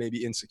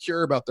 maybe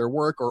insecure about their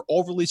work or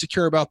overly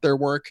secure about their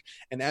work.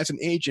 And as an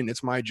agent,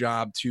 it's my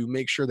job to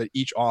make sure that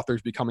each author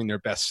is becoming their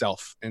best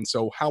self. And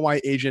so how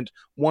I agent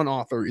one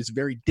author is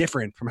very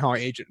different from how I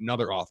agent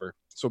another author.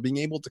 So being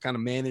able to kind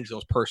of manage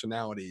those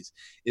personalities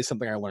is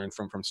something I learned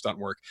from stunt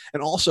work.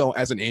 And also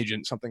as an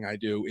agent, something I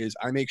do is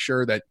I make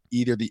sure that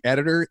either the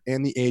editor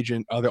and the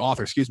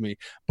author,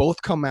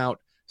 both come out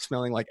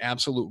smelling like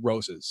absolute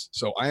roses.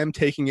 So I am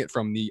taking it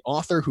from the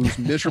author who's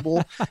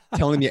miserable,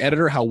 telling the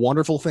editor how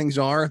wonderful things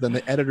are. Then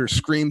the editor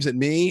screams at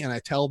me and I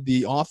tell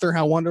the author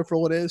how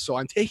wonderful it is. So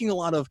I'm taking a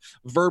lot of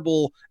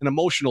verbal and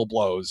emotional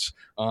blows.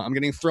 I'm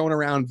getting thrown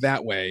around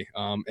that way,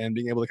 and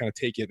being able to kind of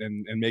take it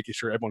and making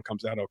sure everyone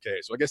comes out okay.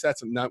 So I guess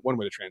that's not one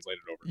way to translate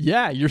it over.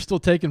 Yeah, you're still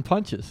taking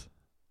punches.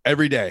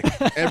 Every day,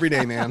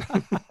 man.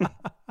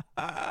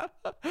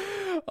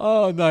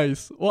 Oh,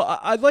 nice. Well,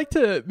 I'd like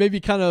to maybe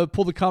kind of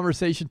pull the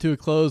conversation to a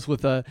close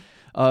with a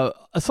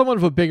somewhat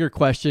of a bigger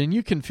question.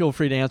 You can feel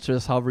free to answer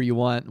this however you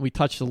want. We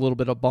touched a little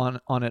bit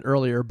on it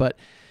earlier, but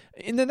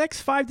in the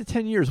next 5 to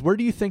 10 years, where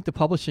do you think the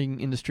publishing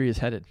industry is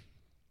headed?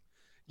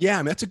 Yeah, I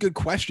mean, that's a good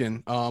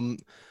question.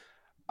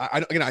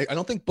 I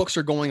don't think books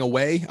are going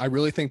away. I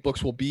really think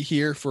books will be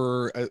here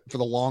for the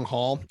long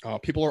haul.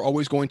 People are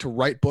always going to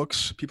write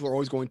books. People are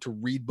always going to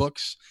read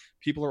books.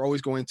 People are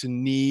always going to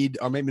need,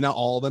 or maybe not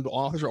all of them, but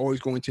authors are always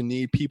going to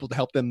need people to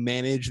help them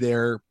manage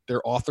their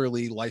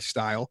authorly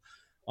lifestyle.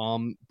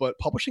 But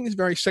publishing is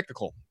very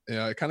cyclical.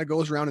 It kind of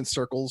goes around in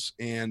circles,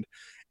 and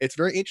it's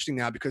very interesting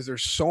now because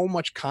there's so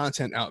much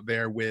content out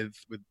there with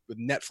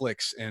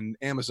Netflix and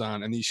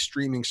Amazon and these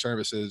streaming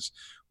services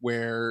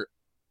where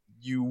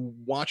you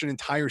watch an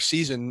entire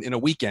season in a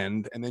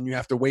weekend and then you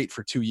have to wait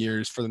for 2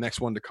 years for the next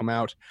one to come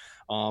out.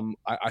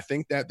 I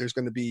think that there's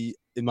going to be,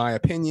 in my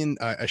opinion,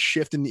 a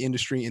shift in the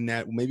industry in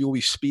that maybe we'll be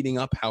speeding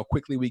up how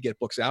quickly we get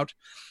books out.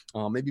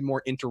 Maybe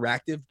more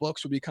interactive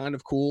books would be kind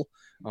of cool,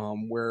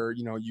 where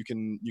you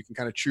can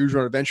kind of choose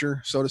your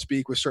adventure, so to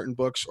speak, with certain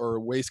books, or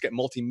ways to get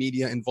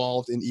multimedia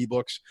involved in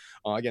ebooks.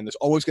 Again, there's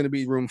always going to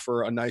be room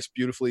for a nice,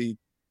 beautifully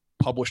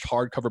published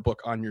hardcover book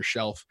on your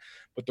shelf,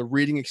 but the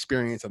reading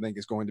experience, I think,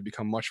 is going to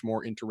become much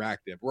more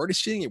interactive. We're already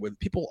seeing it with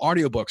people.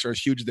 Audiobooks are as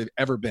huge as they've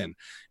ever been,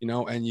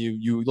 and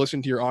you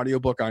listen to your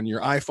audiobook on your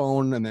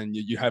iPhone, and then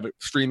you have it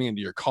streaming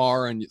into your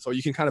car, and so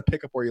you can kind of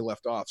pick up where you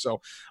left off. So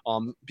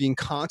being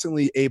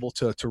constantly able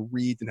to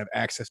read and have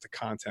access to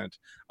content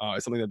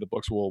is something that the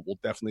books will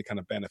definitely kind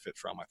of benefit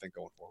from, I think,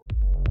 going forward.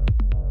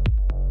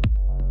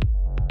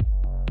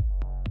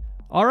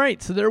 All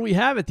right, so there we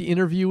have it, the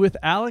interview with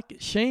Alec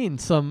Shane.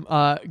 Some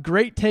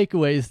great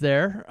takeaways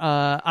there.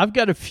 I've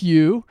got a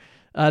few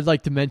I'd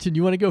like to mention.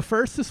 You want to go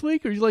first this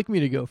week, or would you like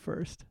me to go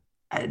first?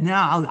 No,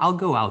 I'll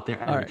go out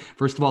there. All right.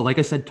 First of all, like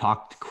I said,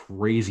 talked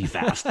crazy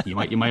fast. You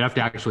might have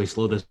to actually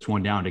slow this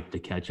one down to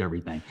catch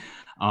everything.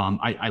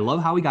 I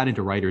love how he got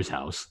into Writer's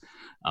House.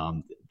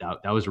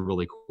 That was a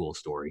really cool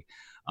story.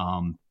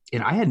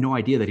 And I had no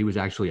idea that he was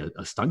actually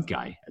a stunt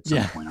guy at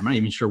some point. I'm not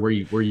even sure where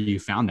you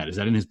found that. Is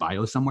that in his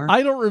bio somewhere?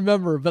 I don't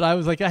remember, but I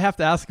was like, I have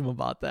to ask him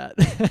about that.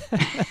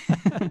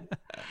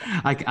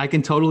 I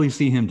can totally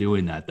see him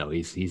doing that, though.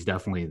 He's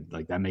definitely,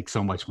 like, that makes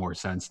so much more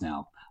sense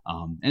now.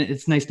 And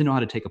it's nice to know how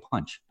to take a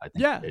punch, I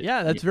think.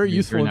 Yeah, that's very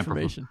useful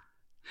information.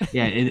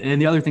 Yeah,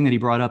 and the other thing that he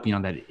brought up,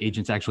 that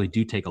agents actually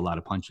do take a lot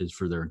of punches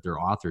for their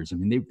authors. I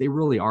mean, they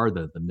really are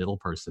the middle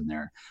person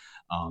there.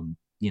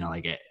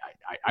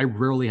 I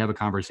rarely have a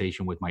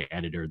conversation with my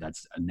editor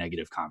that's a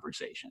negative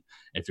conversation.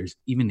 If there's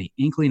even the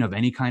inkling of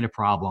any kind of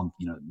problem,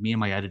 me and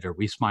my editor,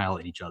 we smile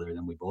at each other,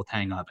 then we both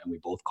hang up and we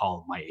both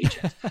call my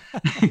agent.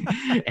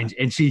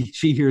 and she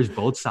hears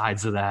both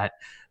sides of that.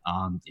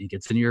 It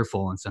gets an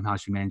earful, and somehow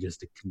she manages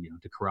to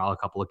corral a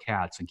couple of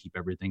cats and keep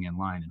everything in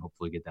line and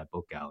hopefully get that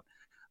book out.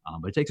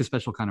 But it takes a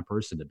special kind of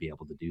person to be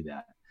able to do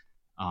that.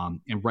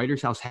 And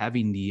Writer's House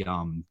having the,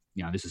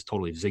 this is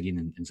totally zigging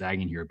and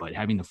zagging here, but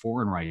having the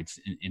foreign rights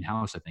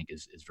in-house, I think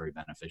is very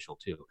beneficial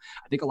too.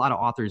 I think a lot of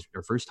authors,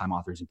 or first-time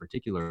authors in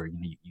particular,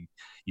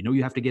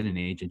 you have to get an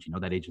agent.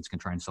 That agents can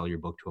try and sell your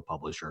book to a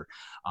publisher.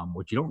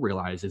 What you don't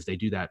realize is they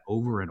do that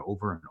over and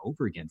over and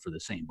over again for the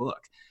same book.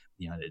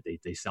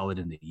 They sell it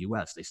in the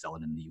US, they sell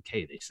it in the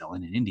UK, they sell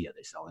it in India,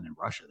 they sell it in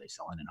Russia, they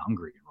sell it in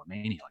Hungary and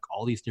Romania, like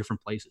all these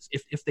different places,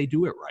 if they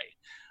do it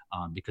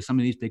right. Because some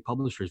of these big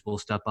publishers will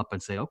step up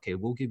and say, okay,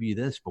 we'll give you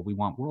this, but we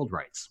want world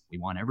rights. We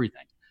want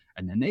everything.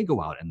 And then they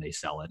go out and they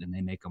sell it and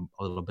they make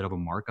a little bit of a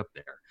markup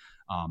there.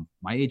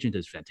 My agent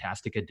is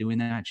fantastic at doing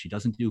that. She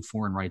doesn't do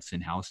foreign rights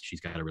in-house.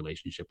 She's got a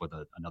relationship with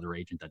another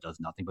agent that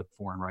does nothing but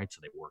foreign rights. So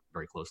they work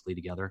very closely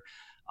together.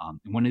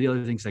 And one of the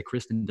other things that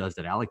Kristen does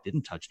that Alec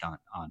didn't touch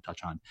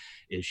on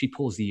is she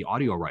pulls the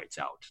audio rights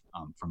out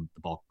from the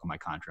bulk of my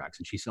contracts,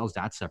 and she sells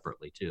that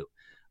separately too.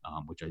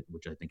 Which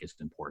I think is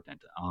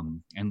important.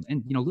 And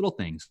little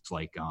things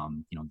like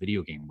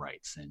video game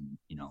rights and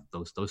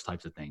those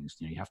types of things.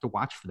 You have to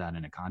watch for that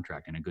in a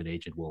contract, and a good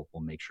agent will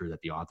make sure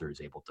that the author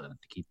is able to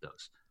keep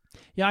those.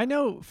 Yeah, I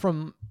know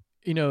from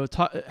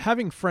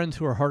having friends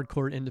who are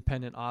hardcore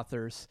independent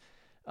authors.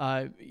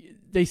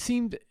 They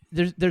seem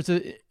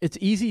it's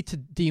easy to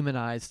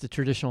demonize the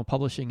traditional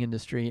publishing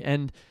industry,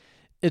 and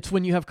it's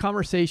when you have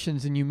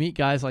conversations and you meet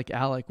guys like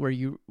Alec where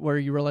you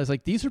realize,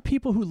 like, these are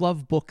people who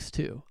love books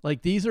too.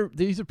 Like these are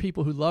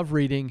people who love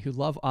reading, who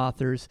love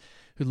authors,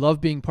 who love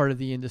being part of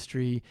the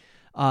industry.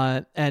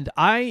 And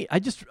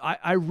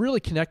I really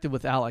connected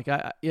with Alec.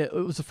 It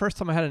was the first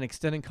time I had an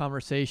extended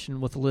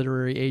conversation with a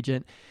literary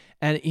agent,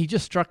 and he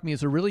just struck me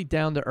as a really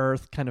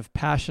down-to-earth, kind of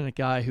passionate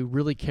guy who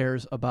really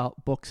cares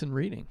about books and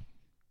reading.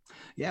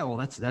 Yeah, well,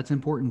 that's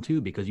important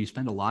too, because you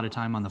spend a lot of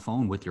time on the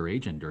phone with your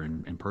agent or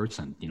in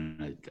person.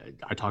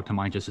 I talk to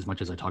mine just as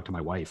much as I talk to my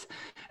wife,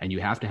 and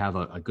you have to have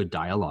a good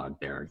dialogue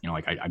there.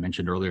 Like I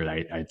mentioned earlier,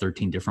 I had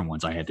 13 different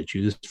ones I had to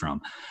choose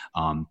from.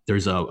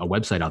 There's a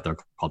website out there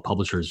called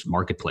Publishers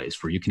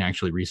Marketplace where you can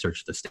actually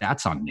research the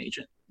stats on an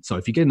agent. So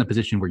if you get in the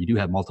position where you do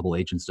have multiple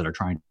agents that are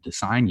trying to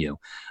sign you,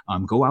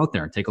 go out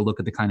there and take a look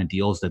at the kind of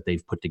deals that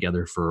they've put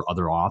together for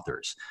other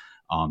authors.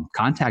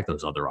 Contact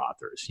those other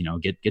authors,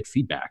 get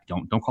feedback.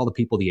 Don't call the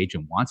people the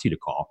agent wants you to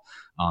call.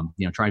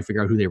 Try and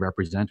figure out who they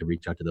represent and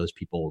reach out to those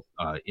people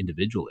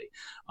individually.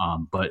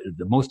 But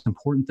the most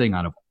important thing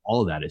out of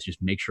all of that is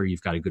just make sure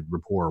you've got a good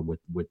rapport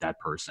with that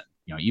person.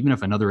 Even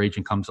if another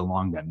agent comes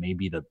along that may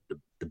be the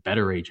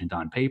better agent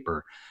on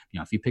paper,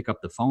 if you pick up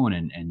the phone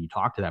and you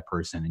talk to that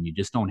person and you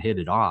just don't hit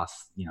it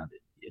off,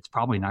 it's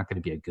probably not going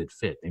to be a good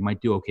fit. They might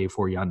do okay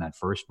for you on that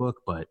first book,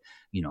 but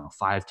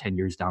 5-10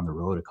 years down the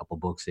road, a couple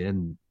books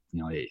in,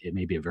 it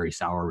may be a very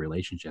sour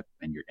relationship,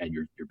 and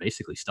you're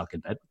basically stuck in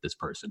bed with this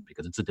person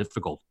because it's a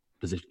difficult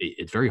position.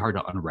 It's very hard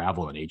to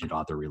unravel an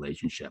agent-author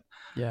relationship.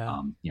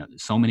 Yeah.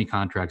 So many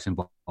contracts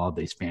involved.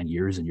 They span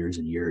years and years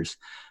and years.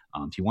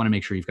 So you want to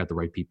make sure you've got the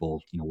right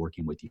people,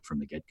 working with you from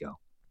the get-go.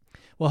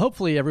 Well,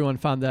 hopefully everyone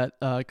found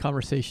that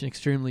conversation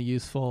extremely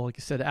useful. Like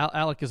I said,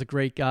 Alec is a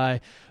great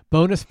guy.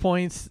 Bonus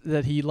points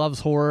that he loves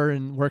horror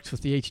and works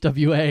with the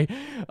HWA,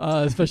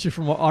 especially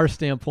from our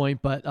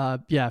standpoint. But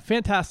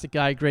fantastic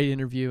guy, great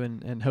interview,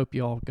 and hope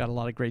you all got a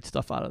lot of great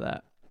stuff out of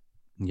that.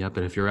 Yeah,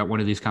 but if you're at one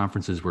of these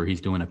conferences where he's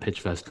doing a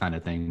pitch fest kind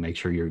of thing, make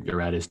sure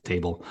you're at his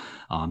table.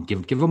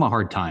 Give him a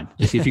hard time.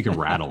 Just see if you can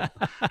rattle.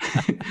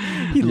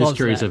 He loves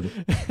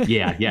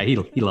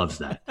that. He loves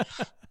that.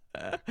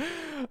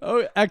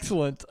 Oh,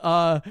 excellent.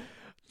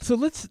 So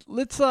let's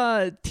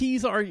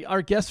tease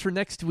our guest for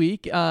next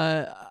week.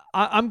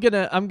 I'm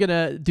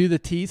gonna do the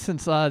tease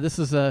since this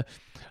is a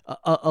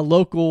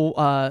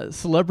local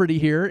celebrity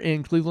here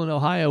in Cleveland,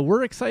 Ohio.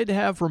 We're excited to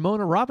have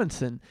Ramona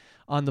Robinson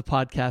on the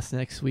podcast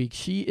next week.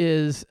 She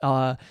is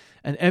an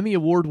Emmy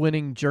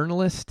Award-winning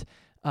journalist,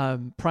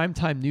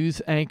 primetime news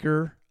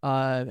anchor,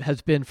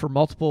 has been for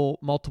multiple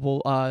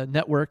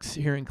networks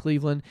here in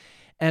Cleveland.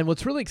 And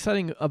what's really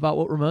exciting about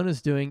what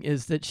Ramona's doing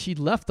is that she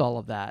left all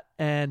of that.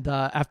 And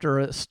after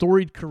a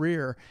storied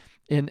career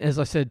in, as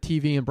I said,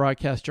 TV and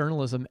broadcast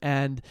journalism,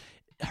 and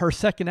her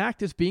second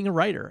act is being a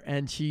writer.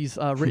 And she's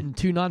written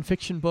 2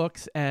 nonfiction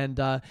books and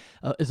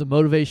is a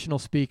motivational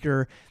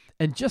speaker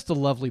and just a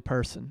lovely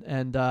person.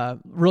 And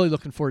really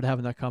looking forward to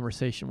having that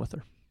conversation with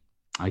her.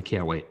 I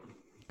can't wait.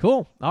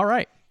 Cool. All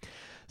right.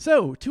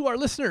 So, to our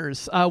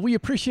listeners, we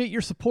appreciate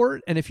your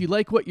support, and if you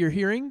like what you're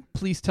hearing,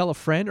 please tell a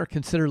friend or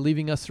consider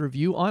leaving us a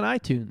review on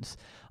iTunes.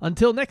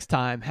 Until next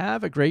time,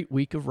 have a great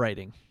week of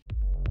writing.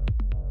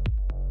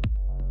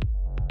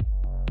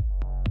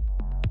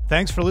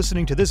 Thanks for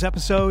listening to this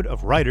episode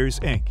of Writers,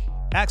 Inc.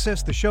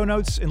 Access the show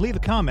notes and leave a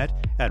comment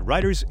at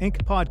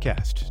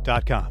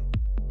writersincpodcast.com.